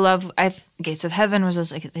 and I love Gates of Heaven was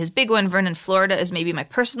just like his big one. Vernon, Florida is maybe my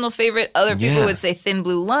personal favorite. Other people would say Thin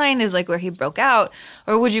Blue Line is like where he broke out.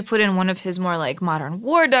 Or would you put in one of his more like modern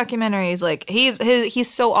war documentaries? Like he's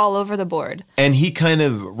so all over the board. And he kind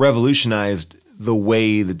of revolutionized the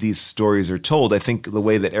way that these stories are told. I think the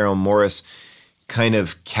way that Errol Morris kind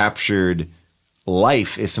of captured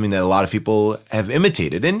life is something that a lot of people have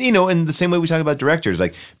imitated. And, you know, in the same way we talk about directors,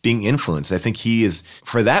 like being influenced, I think he is,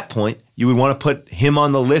 for that point, you would want to put him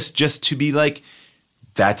on the list just to be like,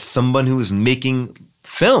 that's someone who is making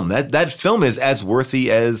film. That film is as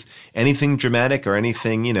worthy as anything dramatic or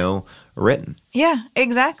anything, you know, written. Yeah,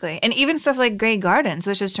 exactly. And even stuff like Grey Gardens,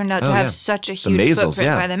 which has turned out to have such a huge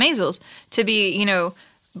footprint by the Maisels, to be, you know,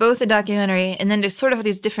 both a documentary and then to sort of have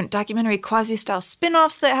these different documentary quasi-style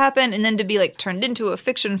spin-offs that happen and then to be like turned into a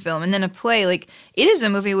fiction film and then a play. Like it is a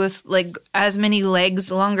movie with like as many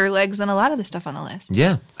longer legs than a lot of the stuff on the list.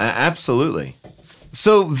 Yeah, absolutely.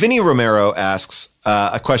 So Vinny Romero asks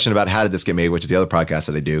a question about How Did This Get Made, which is the other podcast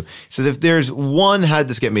that I do. He says, if there's one How Did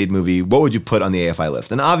This Get Made movie, what would you put on the AFI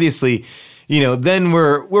list? And obviously, then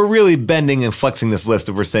we're really bending and flexing this list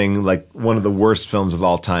if we're saying like one of the worst films of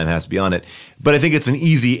all time has to be on it. But I think it's an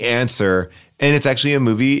easy answer. And it's actually a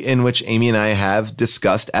movie in which Amy and I have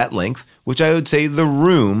discussed at length, which I would say The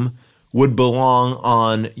Room would belong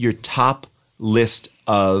on your top list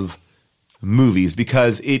of movies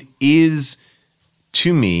because it is,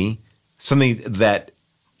 to me, something that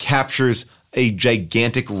captures a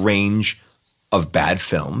gigantic range of bad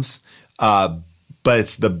films, but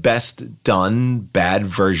it's the best done bad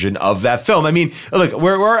version of that film. I mean, look,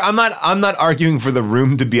 I'm not arguing for The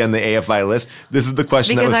Room to be on the AFI list. This is the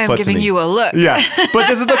question that was put to me. Because I'm giving you a look. Yeah, but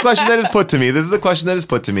this is the question that is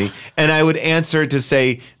put to me. And I would answer to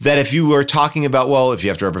say that if you were talking about, well, if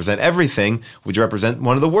you have to represent everything, would you represent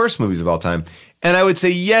one of the worst movies of all time? And I would say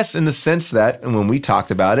yes, in the sense that, and when we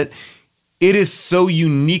talked about it, it is so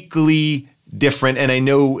uniquely different. And I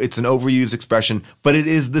know it's an overused expression, but it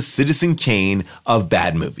is the Citizen Kane of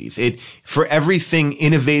bad movies. For everything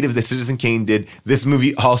innovative that Citizen Kane did, this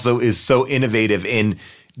movie also is so innovative in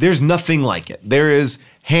there's nothing like it. There is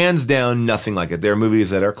hands down nothing like it. There are movies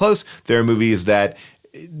that are close. There are movies that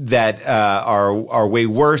are way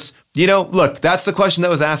worse. Look, that's the question that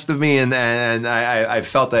was asked of me, and I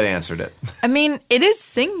felt I answered it. I mean, it is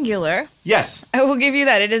singular. Yes. I will give you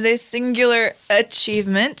that. It is a singular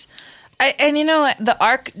achievement. The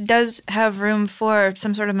Ark does have room for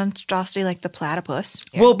some sort of monstrosity like the platypus.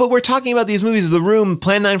 Yeah. Well, but we're talking about these movies. The Room,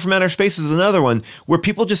 Plan 9 from Outer Space is another one where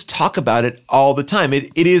people just talk about it all the time.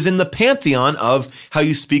 It is in the pantheon of how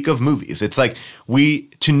you speak of movies. It's like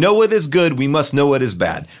to know what is good, we must know what is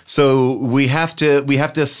bad. So we have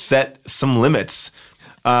to set some limits.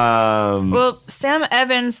 Well, Sam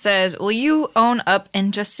Evans says, will you own up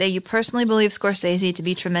and just say you personally believe Scorsese to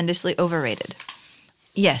be tremendously overrated?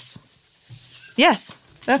 Yes. Yes.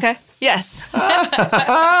 Okay. Yes.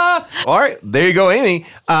 All right. There you go, Amy.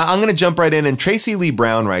 I'm going to jump right in. And Tracy Lee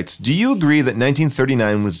Brown writes, do you agree that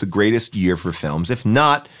 1939 was the greatest year for films? If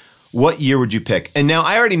not, what year would you pick? And now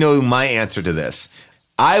I already know my answer to this.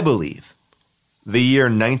 I believe the year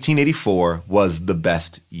 1984 was the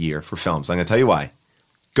best year for films. I'm going to tell you why.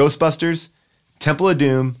 Ghostbusters, Temple of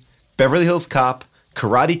Doom, Beverly Hills Cop,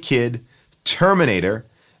 Karate Kid, Terminator,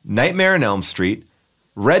 Nightmare on Elm Street,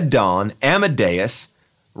 Red Dawn, Amadeus,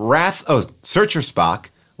 Searcher Spock,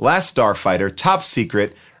 Last Starfighter, Top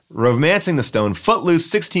Secret, Romancing the Stone,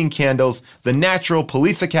 Footloose, 16 Candles, The Natural,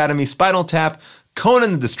 Police Academy, Spinal Tap,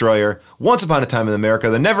 Conan the Destroyer, Once Upon a Time in America,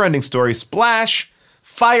 The Neverending Story, Splash,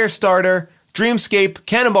 Firestarter, Dreamscape,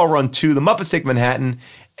 Cannonball Run 2, The Muppets Take Manhattan,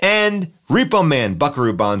 and Repo Man,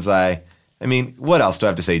 Buckaroo Banzai. I mean, what else do I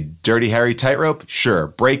have to say? Dirty Harry Tightrope? Sure.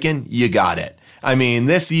 Breakin'? You got it. I mean,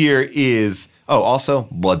 this year is... Oh, also,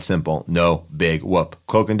 Blood Simple. No big whoop.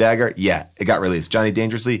 Cloak and Dagger? Yeah, it got released. Johnny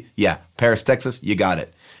Dangerously? Yeah. Paris, Texas? You got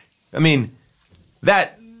it. I mean,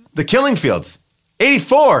 The Killing Fields,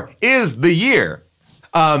 84 is the year.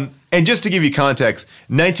 And just to give you context,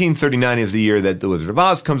 1939 is the year that The Wizard of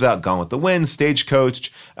Oz comes out, Gone with the Wind,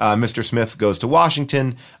 Stagecoach, Mr. Smith Goes to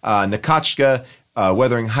Washington, Nakachka,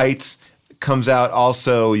 Wuthering Heights comes out.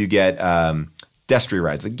 Also, you get Destry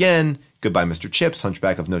Rides Again, Goodbye Mr. Chips,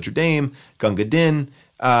 Hunchback of Notre Dame, Gunga Din.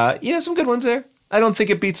 Some good ones there. I don't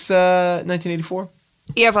think it beats 1984.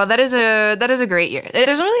 Yeah, Paul, that is a great year.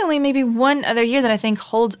 There's really only maybe one other year that I think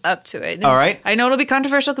holds up to it. All right. I know it'll be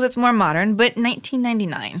controversial because it's more modern, but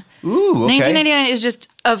 1999. Ooh, okay. 1999 is just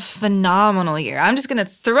a phenomenal year. I'm just going to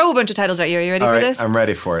throw a bunch of titles at you. Are you ready for this? I'm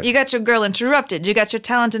ready for it. You got Your Girl Interrupted. You got Your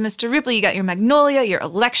Talented Mr. Ripley. You got Your Magnolia, Your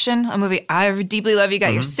Election, a movie I deeply love. You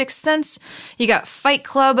got Your Sixth Sense. You got Fight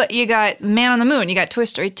Club. You got Man on the Moon. You got Toy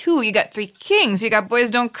Story 2. You got Three Kings. You got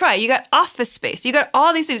Boys Don't Cry. You got Office Space. You got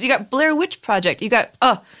all these things. You got Blair Witch Project. You got,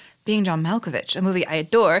 Being John Malkovich, a movie I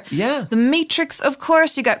adore. Yeah. The Matrix, of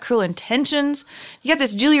course. You got Cruel Intentions. You got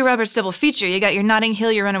this Julia Roberts double feature. You got Your Notting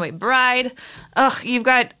Hill, Your Runaway Bride. You've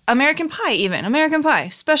got American Pie even. American Pie.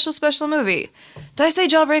 Special movie. Did I say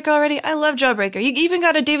Jawbreaker already? I love Jawbreaker. You even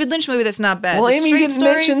got a David Lynch movie that's not bad. Well, Amy, you didn't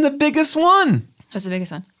mention the biggest one. What's the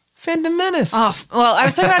biggest one? Phantom Menace. Oh, well, I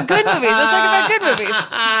was talking about good movies.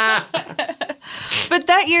 But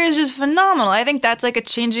that year is just phenomenal. I think that's like a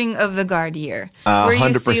changing of the guard year. Where you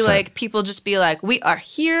 100%. see like people just be like, we are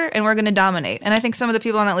here and we're going to dominate. And I think some of the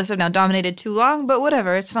people on that list have now dominated too long, but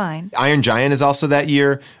whatever, it's fine. Iron Giant is also that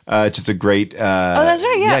year. Just a great. Oh, that's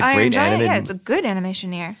right. Yeah, Iron great Giant. animated. Yeah, it's a good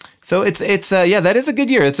animation year. So it's that is a good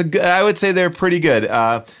year. I would say they're pretty good.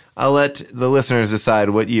 I'll let the listeners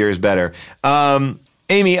decide what year is better.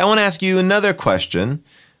 Amy, I want to ask you another question.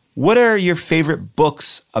 What are your favorite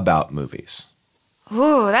books about movies?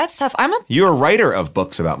 Ooh, that's tough. You're a writer of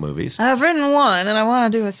books about movies. I've written one, and I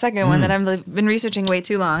want to do a second one that I've been researching way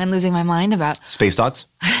too long and losing my mind about. Space Dogs?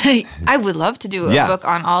 I would love to do a book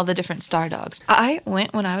on all the different star dogs. I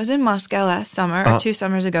went when I was in Moscow last summer, or 2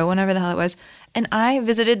 summers ago, whenever the hell it was, and I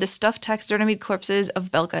visited the stuffed taxidermied corpses of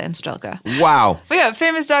Belka and Strelka. Wow. But yeah,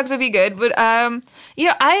 famous dogs would be good. But,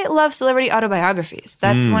 I love celebrity autobiographies.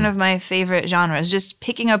 That's one of my favorite genres. Just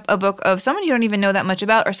picking up a book of someone you don't even know that much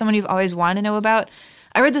about or someone you've always wanted to know about.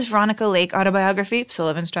 I read this Veronica Lake autobiography,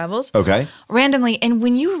 Sullivan's Travels. Okay. Randomly. And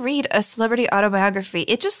when you read a celebrity autobiography,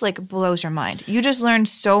 it just like blows your mind. You just learn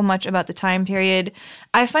so much about the time period.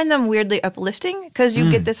 I find them weirdly uplifting because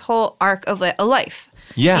you get this whole arc of a life.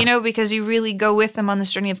 Yeah. Because you really go with them on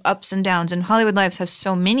this journey of ups and downs. And Hollywood lives have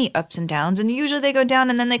so many ups and downs. And usually they go down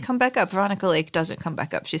and then they come back up. Veronica Lake doesn't come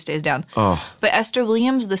back up. She stays down. Oh. But Esther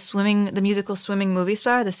Williams, the musical swimming movie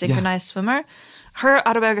star, the synchronized swimmer, her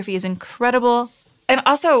autobiography is incredible. And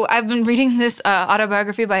also, I've been reading this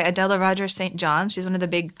autobiography by Adela Rogers St. John. She's one of the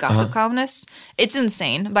big gossip columnists. It's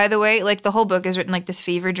insane, by the way. Like, the whole book is written like this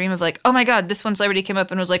fever dream of like, oh my God, this one celebrity came up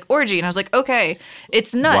and was like, orgy. And I was like, okay,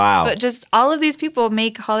 it's nuts. Wow. But just all of these people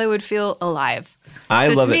make Hollywood feel alive. I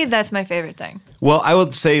love to me, it. that's my favorite thing. Well, I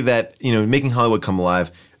would say that, making Hollywood come alive,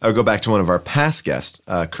 I would go back to one of our past guests,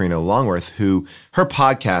 Karina Longworth, who her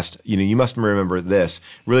podcast, you must remember this,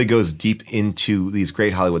 really goes deep into these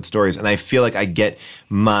great Hollywood stories. And I feel like I get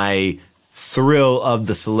my thrill of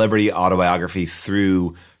the celebrity autobiography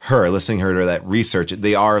through her, listening to her to that research.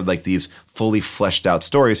 They are like these fully fleshed out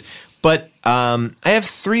stories. But I have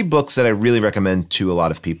 3 books that I really recommend to a lot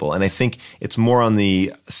of people. And I think it's more on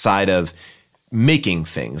the side of making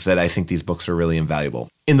things that I think these books are really invaluable.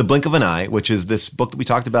 In the Blink of an Eye, which is this book that we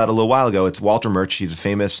talked about a little while ago, it's Walter Murch. He's a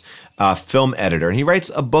famous film editor, and he writes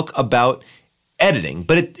a book about editing,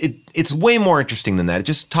 but it's way more interesting than that. It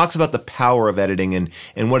just talks about the power of editing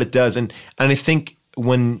and what it does. And I think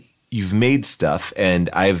when you've made stuff, and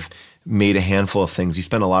I've made a handful of things, you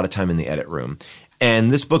spend a lot of time in the edit room. And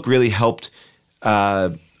this book really helped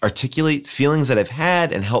articulate feelings that I've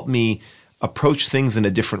had and help me approach things in a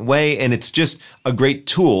different way. And it's just a great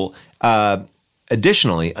tool.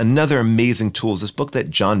 Additionally, another amazing tool is this book that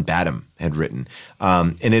John Badham had written.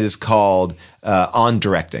 And it is called On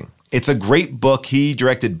Directing. It's a great book. He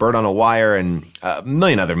directed Bird on a Wire and a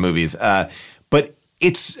million other movies. But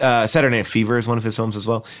it's Saturday Night Fever is one of his films as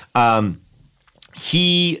well.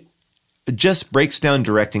 He just breaks down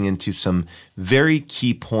directing into some very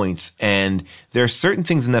key points. And there are certain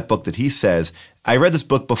things in that book that he says. I read this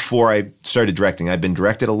book before I started directing. I'd been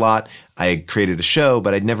directed a lot. I had created a show,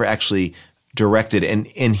 but I'd never actually directed.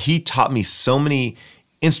 And he taught me so many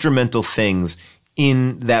instrumental things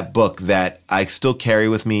in that book that I still carry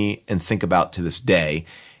with me and think about to this day.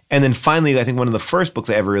 And then finally, I think one of the first books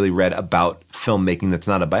I ever really read about filmmaking that's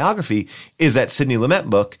not a biography is that Sidney Lumet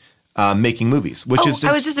book, Making Movies, which is...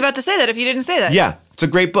 I was just about to say that if you didn't say that. Yeah, it's a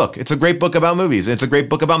great book. It's a great book about movies. It's a great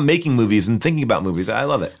book about making movies and thinking about movies. I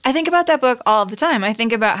love it. I think about that book all the time. I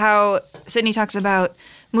think about how Sidney talks about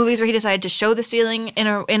movies where he decided to show the ceiling in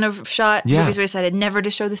a shot, movies where he decided never to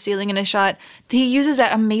show the ceiling in a shot. He uses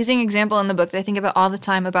that amazing example in the book that I think about all the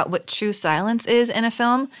time about what true silence is in a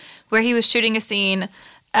film, where he was shooting a scene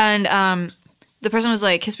and the person was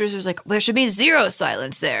like, his producer was like, well, there should be zero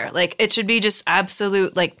silence there. Like, it should be just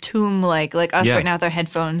absolute, like, tomb-like us right now with our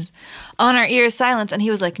headphones on our ears, silence. And he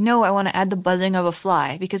was like, no, I want to add the buzzing of a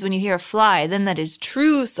fly. Because when you hear a fly, then that is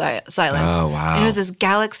true silence. Oh, wow. And it was this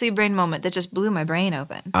galaxy brain moment that just blew my brain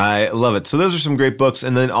open. I love it. So those are some great books.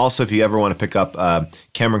 And then also, if you ever want to pick up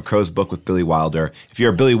Cameron Crowe's book with Billy Wilder, if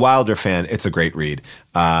you're a Billy Wilder fan, it's a great read.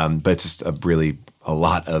 But it's just a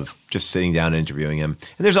lot of just sitting down and interviewing him.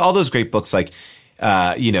 And there's all those great books like,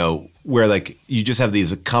 where like you just have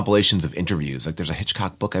these compilations of interviews. Like there's a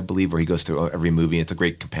Hitchcock book, I believe, where he goes through every movie. And it's a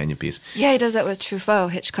great companion piece. Yeah, he does that with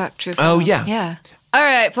Truffaut, Hitchcock Truffaut. Oh, yeah. Yeah. All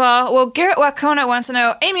right, Paul. Well, Garrett Wacona wants to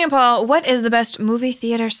know, Amy and Paul, what is the best movie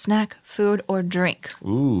theater snack, food, or drink?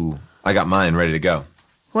 Ooh, I got mine ready to go.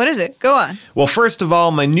 What is it? Go on. Well, first of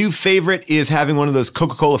all, my new favorite is having one of those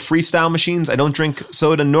Coca-Cola Freestyle machines. I don't drink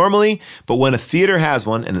soda normally, but when a theater has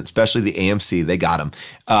one, and especially the AMC, they got them,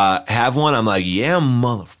 have one, I'm like, yeah,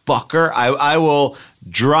 motherfucker. I will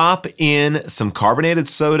drop in some carbonated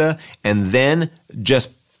soda and then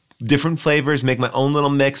just different flavors, make my own little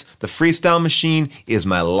mix. The Freestyle machine is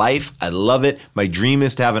my life. I love it. My dream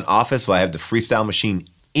is to have an office where I have the Freestyle machine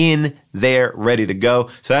in there, ready to go.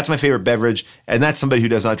 So that's my favorite beverage, and that's somebody who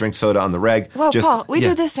does not drink soda on the reg. Well, Paul, we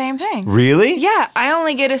do the same thing. Really? Yeah, I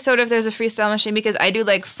only get a soda if there's a Freestyle machine because I do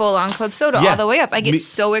like full-on club soda all the way up. I get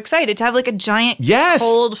so excited to have like a giant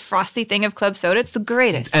cold, frosty thing of club soda. It's the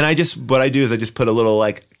greatest. And what I do is I just put a little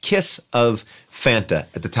like kiss of Fanta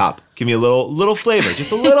at the top. Give me a little flavor,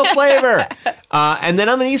 just a little flavor. And then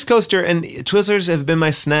I'm an East Coaster, and Twizzlers have been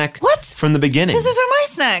my snack from the beginning. Twizzlers are my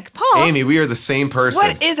snack, Paul. Amy, we are the same person.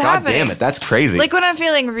 What is happening? God damn it, that's crazy. Like when I'm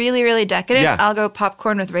feeling really, really decadent, I'll go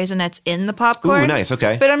popcorn with Raisinets in the popcorn. Ooh, nice,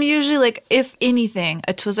 okay. But I'm usually like, if anything,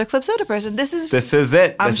 a Twizzler Club Soda person. This is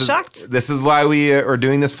it. I'm shocked. This is why we are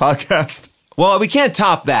doing this podcast. Well, we can't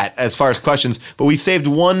top that as far as questions, but we saved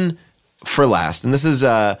one for last. And this is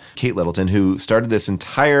Kate Littleton, who started this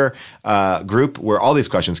entire group where all these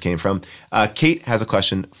questions came from. Kate has a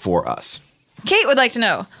question for us. Kate would like to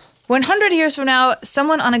know, 100 years from now,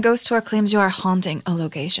 someone on a ghost tour claims you are haunting a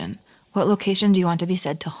location. What location do you want to be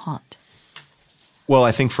said to haunt? Well,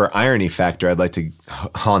 I think for irony factor, I'd like to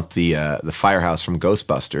haunt the firehouse from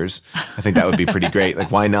Ghostbusters. I think that would be pretty great.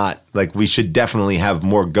 Like, why not? Like, we should definitely have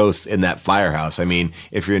more ghosts in that firehouse. I mean,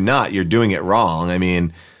 if you're not, you're doing it wrong. I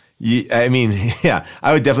mean,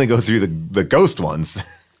 I would definitely go through the ghost ones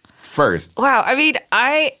first. Wow. I mean,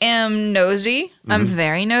 I am nosy. Mm-hmm. I'm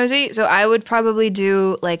very nosy. So I would probably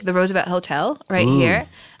do like the Roosevelt Hotel right here.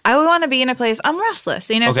 I would want to be in a place, I'm restless,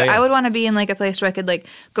 you know, okay, so I would want to be in like a place where I could like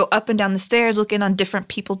go up and down the stairs, looking on different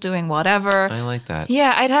people doing whatever. I like that.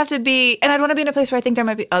 Yeah, I'd have to be, and I'd want to be in a place where I think there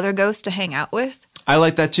might be other ghosts to hang out with. I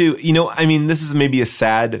like that too. You know, I mean, this is maybe a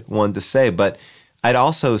sad one to say, but I'd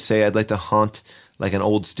also say I'd like to haunt like an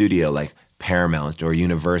old studio, like Paramount or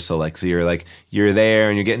Universal. Like, so you're there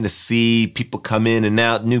and you're getting to see people come in and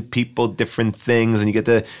out, new people, different things, and you get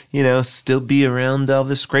to, you know, still be around all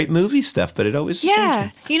this great movie stuff, but it always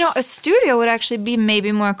you know, a studio would actually be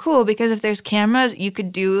maybe more cool because if there's cameras, you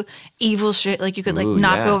could do evil shit. Like you could like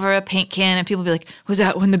knock over a paint can and people would be like, was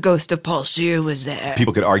that when the ghost of Paul Scheer was there?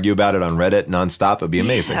 People could argue about it on Reddit nonstop. It'd be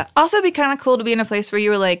amazing. Yeah. Also it'd be kind of cool to be in a place where you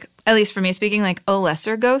were like, at least for me speaking, like a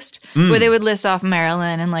lesser ghost, where they would list off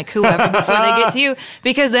Marilyn and like whoever before they get to you.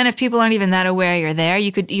 Because then if people aren't even that aware you're there,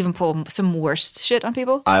 you could even pull some worst shit on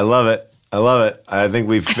people. I love it. I love it. I think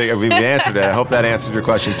we've answered it. I hope that answered your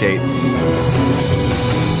question, Kate.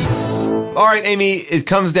 All right, Amy, it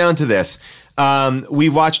comes down to this.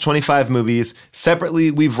 We've watched 25 movies.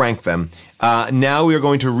 Separately, we've ranked them. Now we are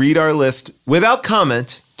going to read our list without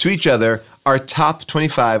comment to each other, our top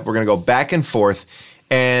 25. We're going to go back and forth.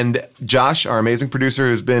 And Josh, our amazing producer,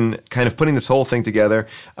 who's been kind of putting this whole thing together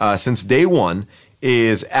since day one,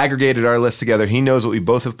 is aggregated our list together. He knows what we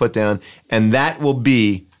both have put down, and that will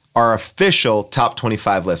be our official top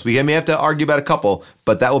 25 list. We may have to argue about a couple,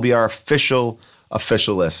 but that will be our official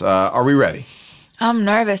list. Are we ready? I'm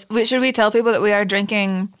nervous. Should we tell people that we are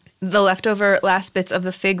drinking the leftover last bits of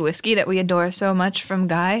the fig whiskey that we adore so much from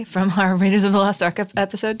Guy from our Raiders of the Lost Ark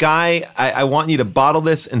episode? Guy, I want you to bottle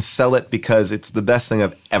this and sell it because it's the best thing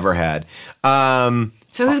I've ever had.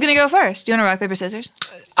 So who's going to go first? Do you want to rock, paper, scissors?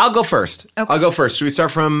 I'll go first. Okay. I'll go first. Should we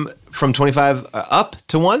start from 25 up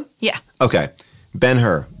to 1? Yeah. Okay.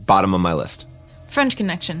 Ben-Hur, bottom of my list. French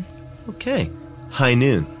Connection. Okay. High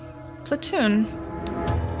Noon. Platoon.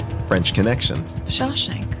 French Connection.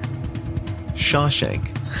 Shawshank.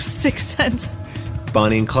 Sixth Sense.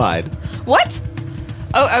 Bonnie and Clyde. What?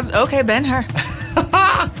 Oh, okay, Ben-Hur.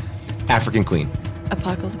 African Queen.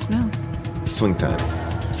 Apocalypse Now. Swing Time.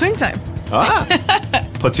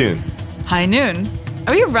 Platoon. High Noon.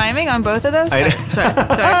 Are you rhyming on both of those? Sorry,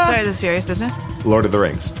 this is serious business. Lord of the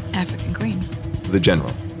Rings. African Queen. The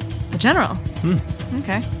General.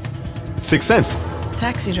 Okay. Sixth Sense.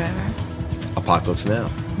 Taxi Driver. Apocalypse Now.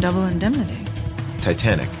 Double Indemnity.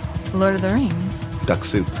 Titanic. Lord of the Rings. Duck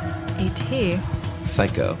Soup. E.T.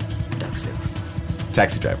 Psycho. Duck Soup.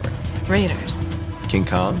 Taxi Driver. Raiders. King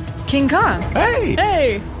Kong.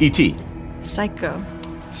 Hey! E.T. Psycho.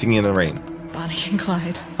 Singing in the Rain. Bonnie and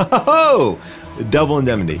Clyde. Oh! Double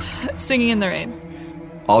Indemnity. Singing in the Rain.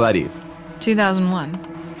 All That Eve.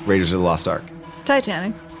 2001. Raiders of the Lost Ark.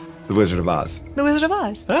 Titanic. The Wizard of Oz.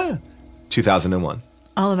 2001.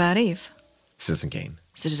 All About Eve. Citizen Kane.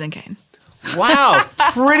 Wow,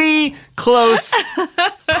 pretty close.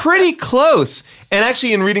 Pretty close. And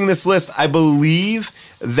actually, in reading this list, I believe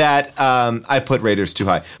that I put Raiders too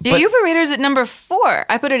high. Yeah, you put Raiders at number 4.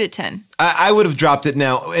 I put it at 10. I would have dropped it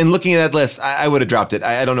now. In looking at that list, I would have dropped it.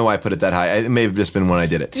 I don't know why I put it that high. It may have just been when I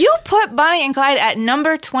did it. You put Bonnie and Clyde at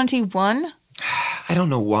number 21? I don't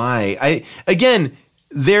know why. Again,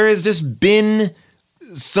 there has just been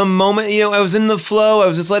some moment, I was in the flow. I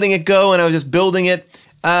was just letting it go, and I was just building it.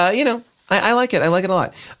 I like it. I like it a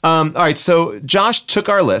lot. All right, so Josh took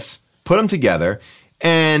our lists, put them together,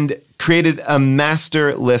 and created a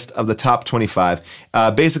master list of the top 25.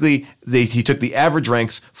 Basically, he took the average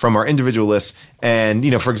ranks from our individual lists.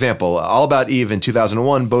 And, for example, All About Eve and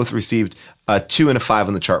 2001 both received a 2 and a 5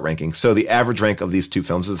 on the chart ranking. So the average rank of these two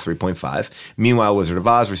films is a 3.5. Meanwhile, Wizard of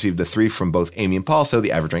Oz received a 3 from both Amy and Paul. So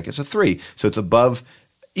the average rank is a 3. So it's above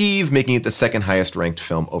Eve, making it the second highest ranked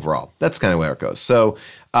film overall. That's kind of where it goes. So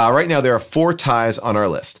right now there are 4 ties on our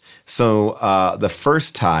list. So the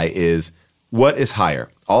first tie is, what is higher,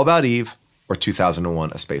 All About Eve or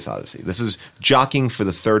 2001: A Space Odyssey? This is jockeying for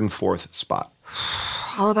the 3rd and 4th spot.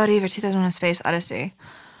 All About Eve or 2001: A Space Odyssey?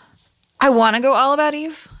 I want to go All About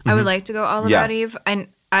Eve. I would like to go All About Eve. And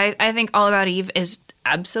I think All About Eve is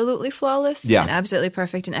absolutely flawless and absolutely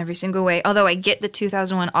perfect in every single way. Although I get that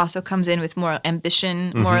 2001 also comes in with more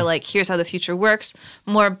ambition, more like, here's how the future works,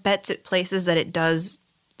 more bets at places that it does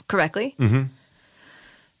correctly.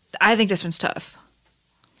 I think this one's tough.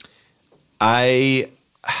 I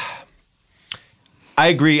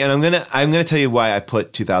agree, and I'm gonna tell you why I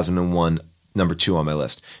put 2001 number 2 on my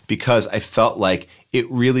list, because I felt like it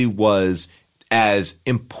really was as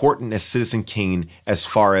important as Citizen Kane as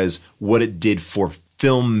far as what it did for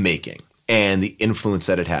filmmaking and the influence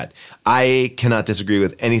that it had. I cannot disagree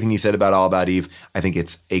with anything you said about All About Eve. I think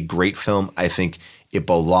it's a great film. I think it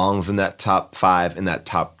belongs in that top 5, in that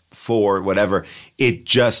top 4, whatever.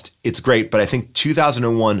 It's great. But I think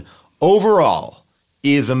 2001 overall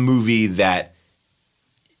is a movie that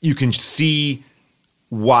you can see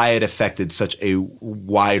why it affected such a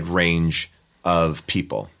wide range of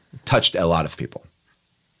people, touched a lot of people.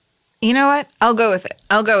 You know what? I'll go with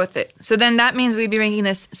it. So then that means we'd be ranking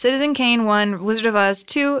this Citizen Kane 1, Wizard of Oz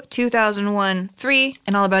 2, 2001 3,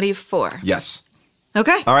 and All About Eve 4. Yes.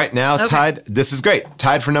 Okay. All right, now tied. This is great.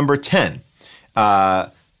 Tied for number 10.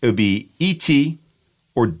 It would be E.T.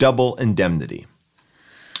 or Double Indemnity.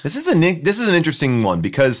 This is an interesting one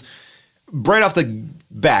because right off the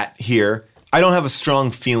bat here, I don't have a strong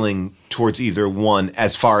feeling towards either one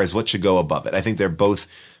as far as what should go above it. I think they're both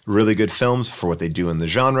really good films for what they do in the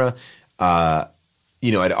genre.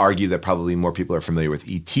 I'd argue that probably more people are familiar with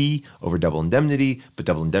E.T. over Double Indemnity, but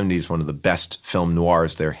Double Indemnity is one of the best film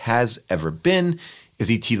noirs there has ever been. Is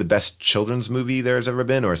E.T. the best children's movie there has ever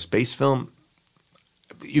been, or a space film?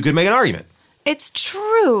 You could make an argument. It's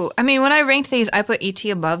true. I mean, when I ranked these, I put E.T.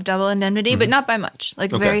 above Double Indemnity, but not by much.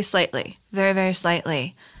 Like, very slightly. Very, very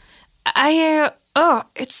slightly.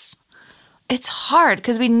 It's hard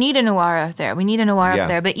because we need a noir out there. Up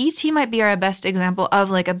there. But E.T. might be our best example of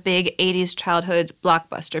like a big 80s childhood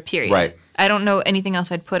blockbuster, period. Right. I don't know anything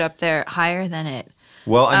else I'd put up there higher than it.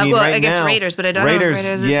 Well, I mean, I guess Raiders, but I don't know if Raiders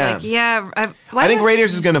I think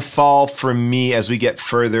Raiders is going to fall for me as we get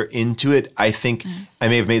further into it. I think I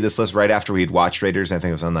may have made this list right after we had watched Raiders. I think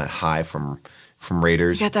it was on that high from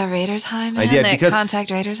Raiders. You got that Raiders high, man? I did, that because Contact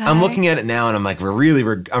Raiders high? I'm looking at it now and I'm like,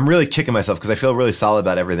 I'm really kicking myself because I feel really solid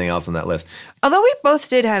about everything else on that list. Although we both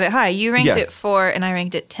did have it high. You ranked it 4 and I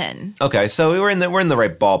ranked it 10. Okay, so we're in the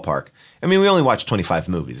right ballpark. I mean, we only watched 25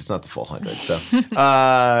 movies. It's not the full 100.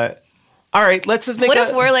 So, all right, let's just make What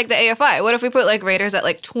if we're like the AFI? What if we put like Raiders at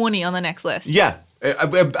like 20 on the next list? Yeah,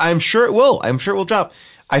 I'm sure it will. I'm sure it will drop.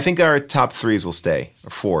 I think our top 3s will stay, or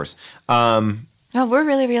 4s. No, we're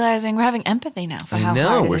really realizing we're having empathy now for how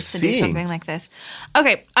hard it is to do something like this.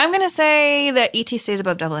 Okay, I'm going to say that E.T. stays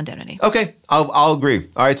above Double Indemnity. Okay, I'll agree.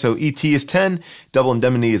 All right, so E.T. is 10, Double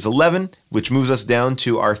Indemnity is 11, which moves us down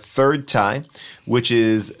to our third tie, which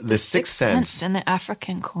is The Sixth Sense and The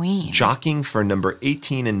African Queen. Jockeying for number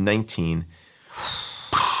 18 and 19.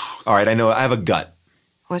 All right, I know. I have a gut.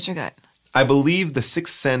 What's your gut? I believe The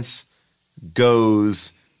Sixth Sense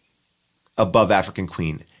goes above African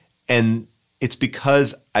Queen. And it's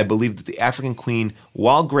because I believe that the African Queen,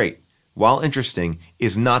 while great, while interesting,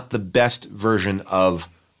 is not the best version of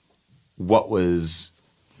what was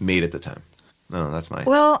made at the time. No, that's my...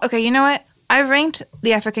 Well, okay, you know what? I ranked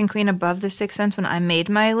The African Queen above The Sixth Sense when I made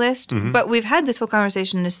my list, but we've had this whole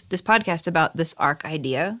conversation, this podcast about this arc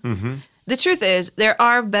idea. The truth is, there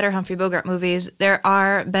are better Humphrey Bogart movies. There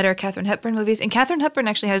are better Katharine Hepburn movies. And Katharine Hepburn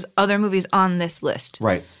actually has other movies on this list.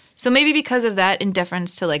 Right. So maybe because of that, in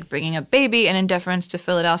deference to like Bringing Up Baby and in deference to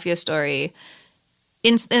Philadelphia Story,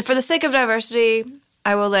 for the sake of diversity,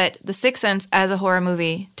 I will let The Sixth Sense as a horror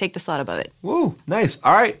movie take the slot above it. Woo, nice.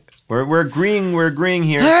 All right. We're agreeing. We're agreeing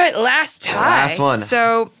here. All right, last tie. Last one.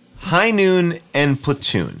 So High Noon and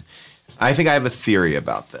Platoon. I think I have a theory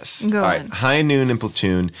about this. Go All right. on. High Noon and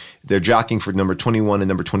Platoon. They're jockeying for number 21 and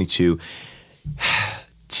number 22.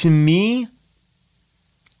 To me,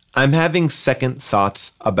 I'm having second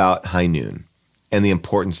thoughts about High Noon and the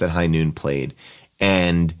importance that High Noon played.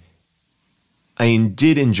 And I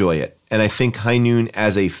did enjoy it. And I think High Noon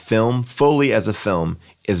as a film, fully as a film,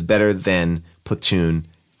 is better than Platoon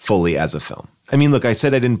fully as a film. I mean, look, I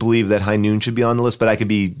said I didn't believe that High Noon should be on the list, but I could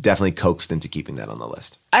be definitely coaxed into keeping that on the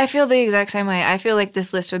list. I feel the exact same way. I feel like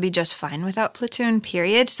this list would be just fine without Platoon,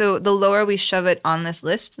 period. So the lower we shove it on this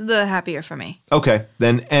list, the happier for me. Okay,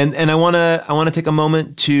 then, and I wanna take a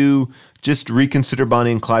moment to just reconsider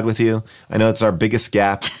Bonnie and Clyde with you. I know it's our biggest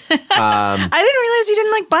gap. I didn't realize you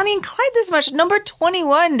didn't like Bonnie and Clyde this much. Number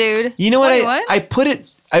 21, dude. You know 21? what? I put it.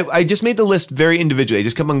 I just made the list very individually. I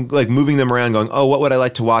just kept on like moving them around, going, "Oh, what would I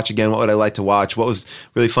like to watch again? What would I like to watch? What was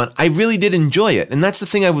really fun?" I really did enjoy it, and that's the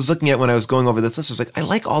thing I was looking at when I was going over this list. I was like, "I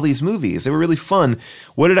like all these movies. They were really fun.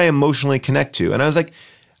 What did I emotionally connect to?" And I was like,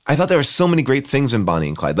 I thought there were so many great things in Bonnie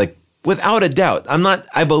and Clyde. Like without a doubt,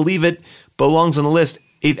 I believe it belongs on the list.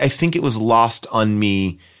 I think it was lost on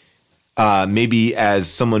me, maybe as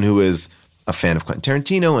someone who is a fan of Quentin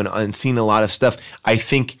Tarantino and seen a lot of stuff. I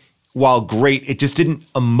think, while great, it just didn't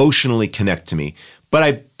emotionally connect to me.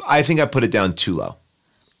 But I think I put it down too low.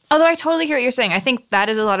 Although I totally hear what you're saying. I think that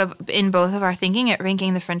is a lot of, in both of our thinking, at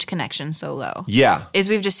ranking the French Connection so low. Yeah. Is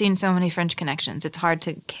we've just seen so many French Connections. It's hard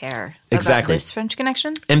to care Exactly. about this French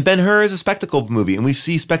Connection. And Ben-Hur is a spectacle movie, and we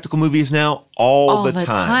see spectacle movies now all the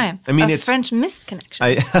time. I mean, it's French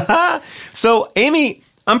misconnection. So, Amy,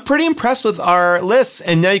 I'm pretty impressed with our lists,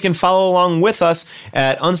 and now you can follow along with us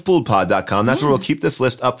at unspooledpod.com. That's where we'll keep this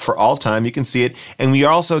list up for all time. You can see it, and we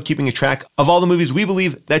are also keeping a track of all the movies we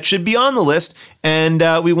believe that should be on the list, and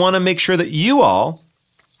we want to make sure that you all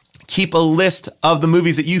keep a list of the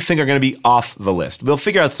movies that you think are going to be off the list. We'll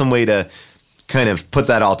figure out some way to kind of put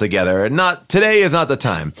that all together. Today is not the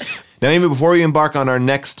time. Now, Amy, before we embark on our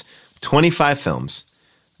next 25 films,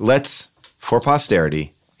 let's, for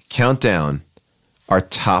posterity, count down our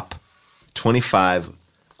top 25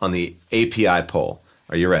 on the API poll.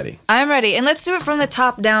 Are you ready? I'm ready. And let's do it from the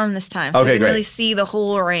top down this time so we can really see the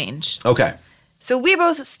whole range. Okay. So we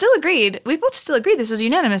both still agreed. This was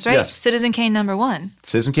unanimous, right? Yes. Citizen Kane number 1.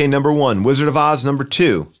 Citizen Kane number 1. Wizard of Oz number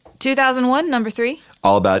 2. 2001 number 3.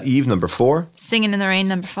 All About Eve number 4. Singing in the Rain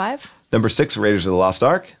number 5. Number 6, Raiders of the Lost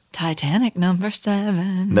Ark. Titanic number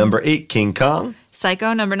 7. Number 8, King Kong.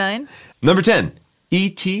 Psycho number 9. Number 10,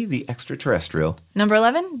 E.T. the Extraterrestrial. Number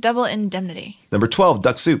 11, Double Indemnity. Number 12,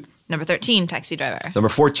 Duck Soup. Number 13, Taxi Driver. Number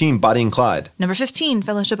 14, Bonnie and Clyde. Number 15,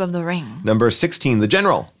 Fellowship of the Ring. Number 16, The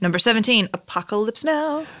General. Number 17, Apocalypse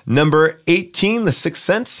Now. Number 18, The Sixth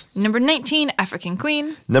Sense. Number 19, African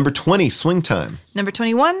Queen. Number 20, Swing Time. Number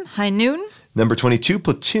 21, High Noon. Number 22,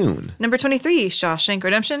 Platoon. Number 23, Shawshank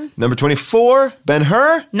Redemption. Number 24,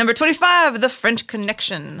 Ben-Hur. Number 25, The French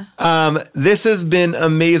Connection. This has been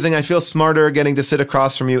amazing. I feel smarter getting to sit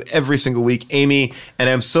across from you every single week, Amy, and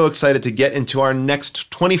I'm so excited to get into our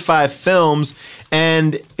next 25 films.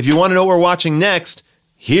 And if you want to know what we're watching next,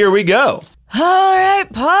 here we go. All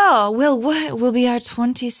right, Paul. Well, what will be our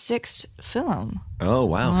 26th film? Oh,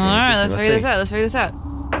 wow. Okay, all right, let's figure this out.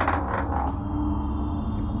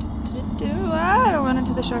 I don't run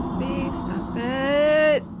into the Sharpie. Stop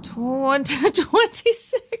it.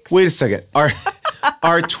 26. Wait a second. Our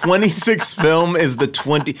 26th film is the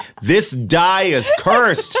 20. This die is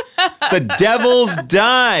cursed. It's a devil's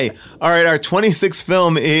die. All right, our 26th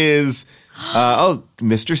film is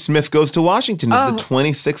Mr. Smith Goes to Washington. Is the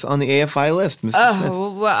 26th on the AFI list. Mr. Smith.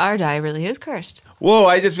 Well, our die really is cursed. Whoa,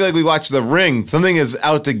 I just feel like we watched The Ring. Something is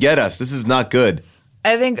out to get us. This is not good.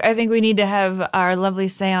 I think we need to have our lovely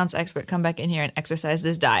seance expert come back in here and exercise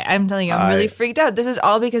this die. I'm telling you, I'm really freaked out. This is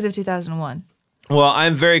all because of 2001. Well,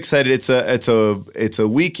 I'm very excited. It's a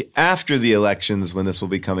week after the elections when this will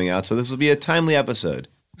be coming out, so this will be a timely episode.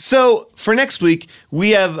 So for next week,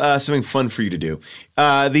 we have something fun for you to do.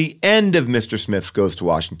 The end of Mr. Smith Goes to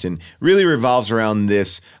Washington really revolves around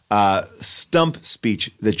this stump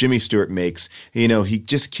speech that Jimmy Stewart makes. You know, he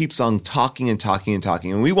just keeps on talking and talking and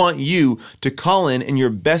talking. And we want you to call in your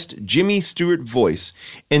best Jimmy Stewart voice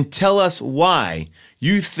and tell us why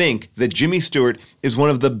you think that Jimmy Stewart is one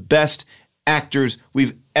of the best actors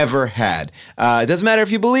we've ever had. It doesn't matter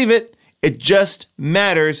if you believe it. It just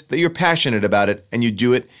matters that you're passionate about it and you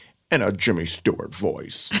do it and a Jimmy Stewart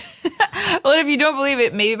voice. Well, if you don't believe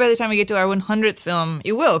it, maybe by the time we get to our 100th film,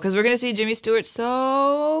 you will, because we're going to see Jimmy Stewart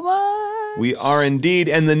so much. We are indeed.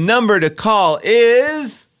 And the number to call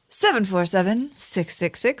is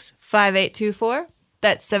 747-666-5824.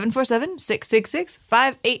 That's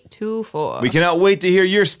 747-666-5824. We cannot wait to hear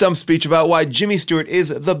your stump speech about why Jimmy Stewart is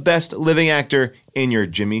the best living actor in your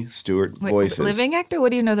Jimmy Stewart voices. Living actor? What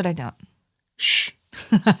do you know that I don't? Shh.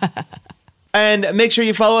 And make sure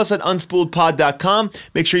you follow us at unspooledpod.com.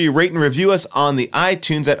 Make sure you rate and review us on the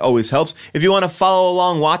iTunes. That always helps. If you want to follow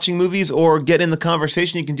along watching movies or get in the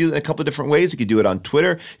conversation, you can do that a couple of different ways. You can do it on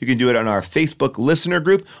Twitter. You can do it on our Facebook listener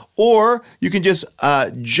group. Or you can just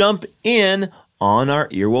jump in on our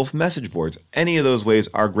Earwolf message boards. Any of those ways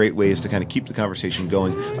are great ways to kind of keep the conversation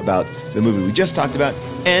going about the movie we just talked about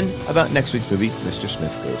and about next week's movie, Mr.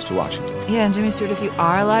 Smith Goes to Washington. Yeah, and Jimmy Stewart, if you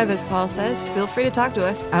are alive, as Paul says, feel free to talk to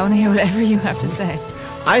us. I want to hear whatever you have to say.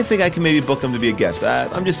 I think I can maybe book him to be a guest.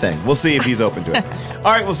 I'm just saying. We'll see if he's open to it.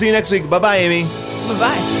 All right, we'll see you next week. Bye-bye, Amy.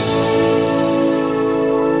 Bye-bye.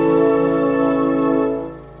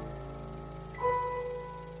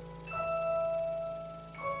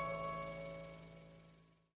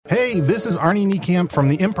 Hey, this is Arnie Niekamp from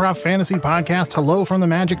the Improv Fantasy Podcast, Hello from the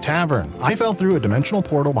Magic Tavern. I fell through a dimensional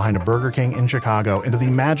portal behind a Burger King in Chicago into the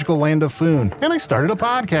magical land of Foon, and I started a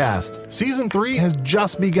podcast. Season 3 has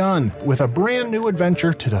just begun with a brand new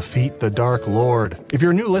adventure to defeat the Dark Lord. If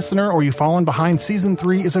you're a new listener or you've fallen behind, Season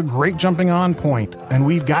 3 is a great jumping on point, and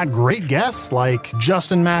we've got great guests like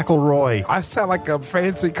Justin McElroy. I sound like a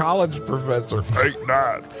fancy college professor. 8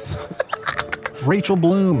 nuts. Rachel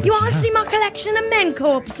Bloom. You want to see my collection of men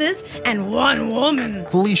corpses and one woman?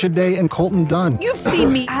 Felicia Day and Colton Dunn. You've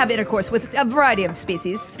seen me have intercourse with a variety of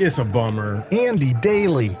species. It's a bummer. Andy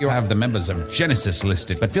Daly. You have the members of Genesis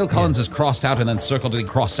listed, but Phil Collins is crossed out and then circled and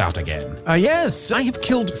crossed out again. Yes, I have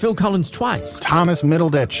killed Phil Collins twice. Thomas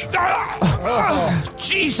Middleditch.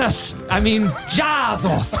 Jesus! I mean,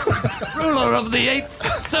 Jesus! Ruler of the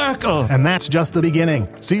 8th circle! And that's just the beginning.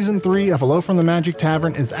 Season 3 of Hello from the Magic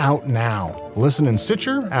Tavern is out now. Listen in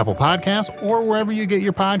Stitcher, Apple Podcasts, or wherever you get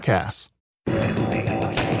your podcasts.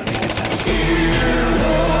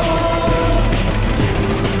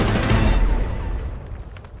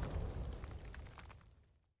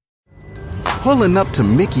 Pulling up to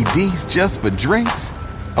Mickey D's just for drinks?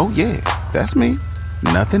 Oh yeah, that's me.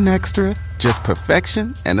 Nothing extra, just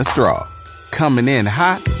perfection and a straw. Coming in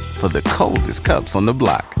hot for the coldest cups on the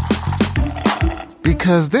block.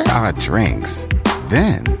 Because there are drinks.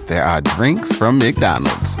 Then there are drinks from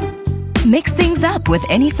McDonald's. Mix things up with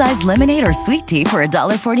any size lemonade or sweet tea for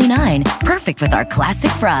 $1.49. Perfect with our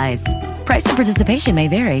classic fries. Price and participation may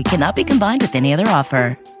vary. Cannot be combined with any other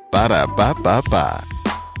offer. Ba-da-ba-ba-ba.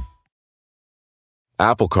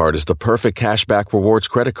 Apple Card is the perfect cashback rewards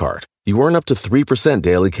credit card. You earn up to 3%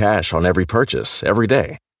 daily cash on every purchase, every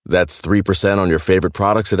day. That's 3% on your favorite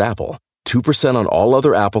products at Apple, 2% on all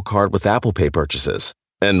other Apple Card with Apple Pay purchases,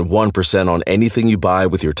 and 1% on anything you buy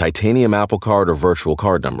with your titanium Apple Card or virtual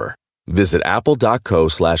card number. Visit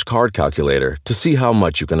apple.co/card calculator to see how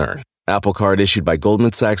much you can earn. Apple Card issued by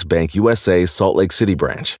Goldman Sachs Bank USA, Salt Lake City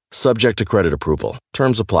branch. Subject to credit approval.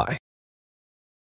 Terms apply.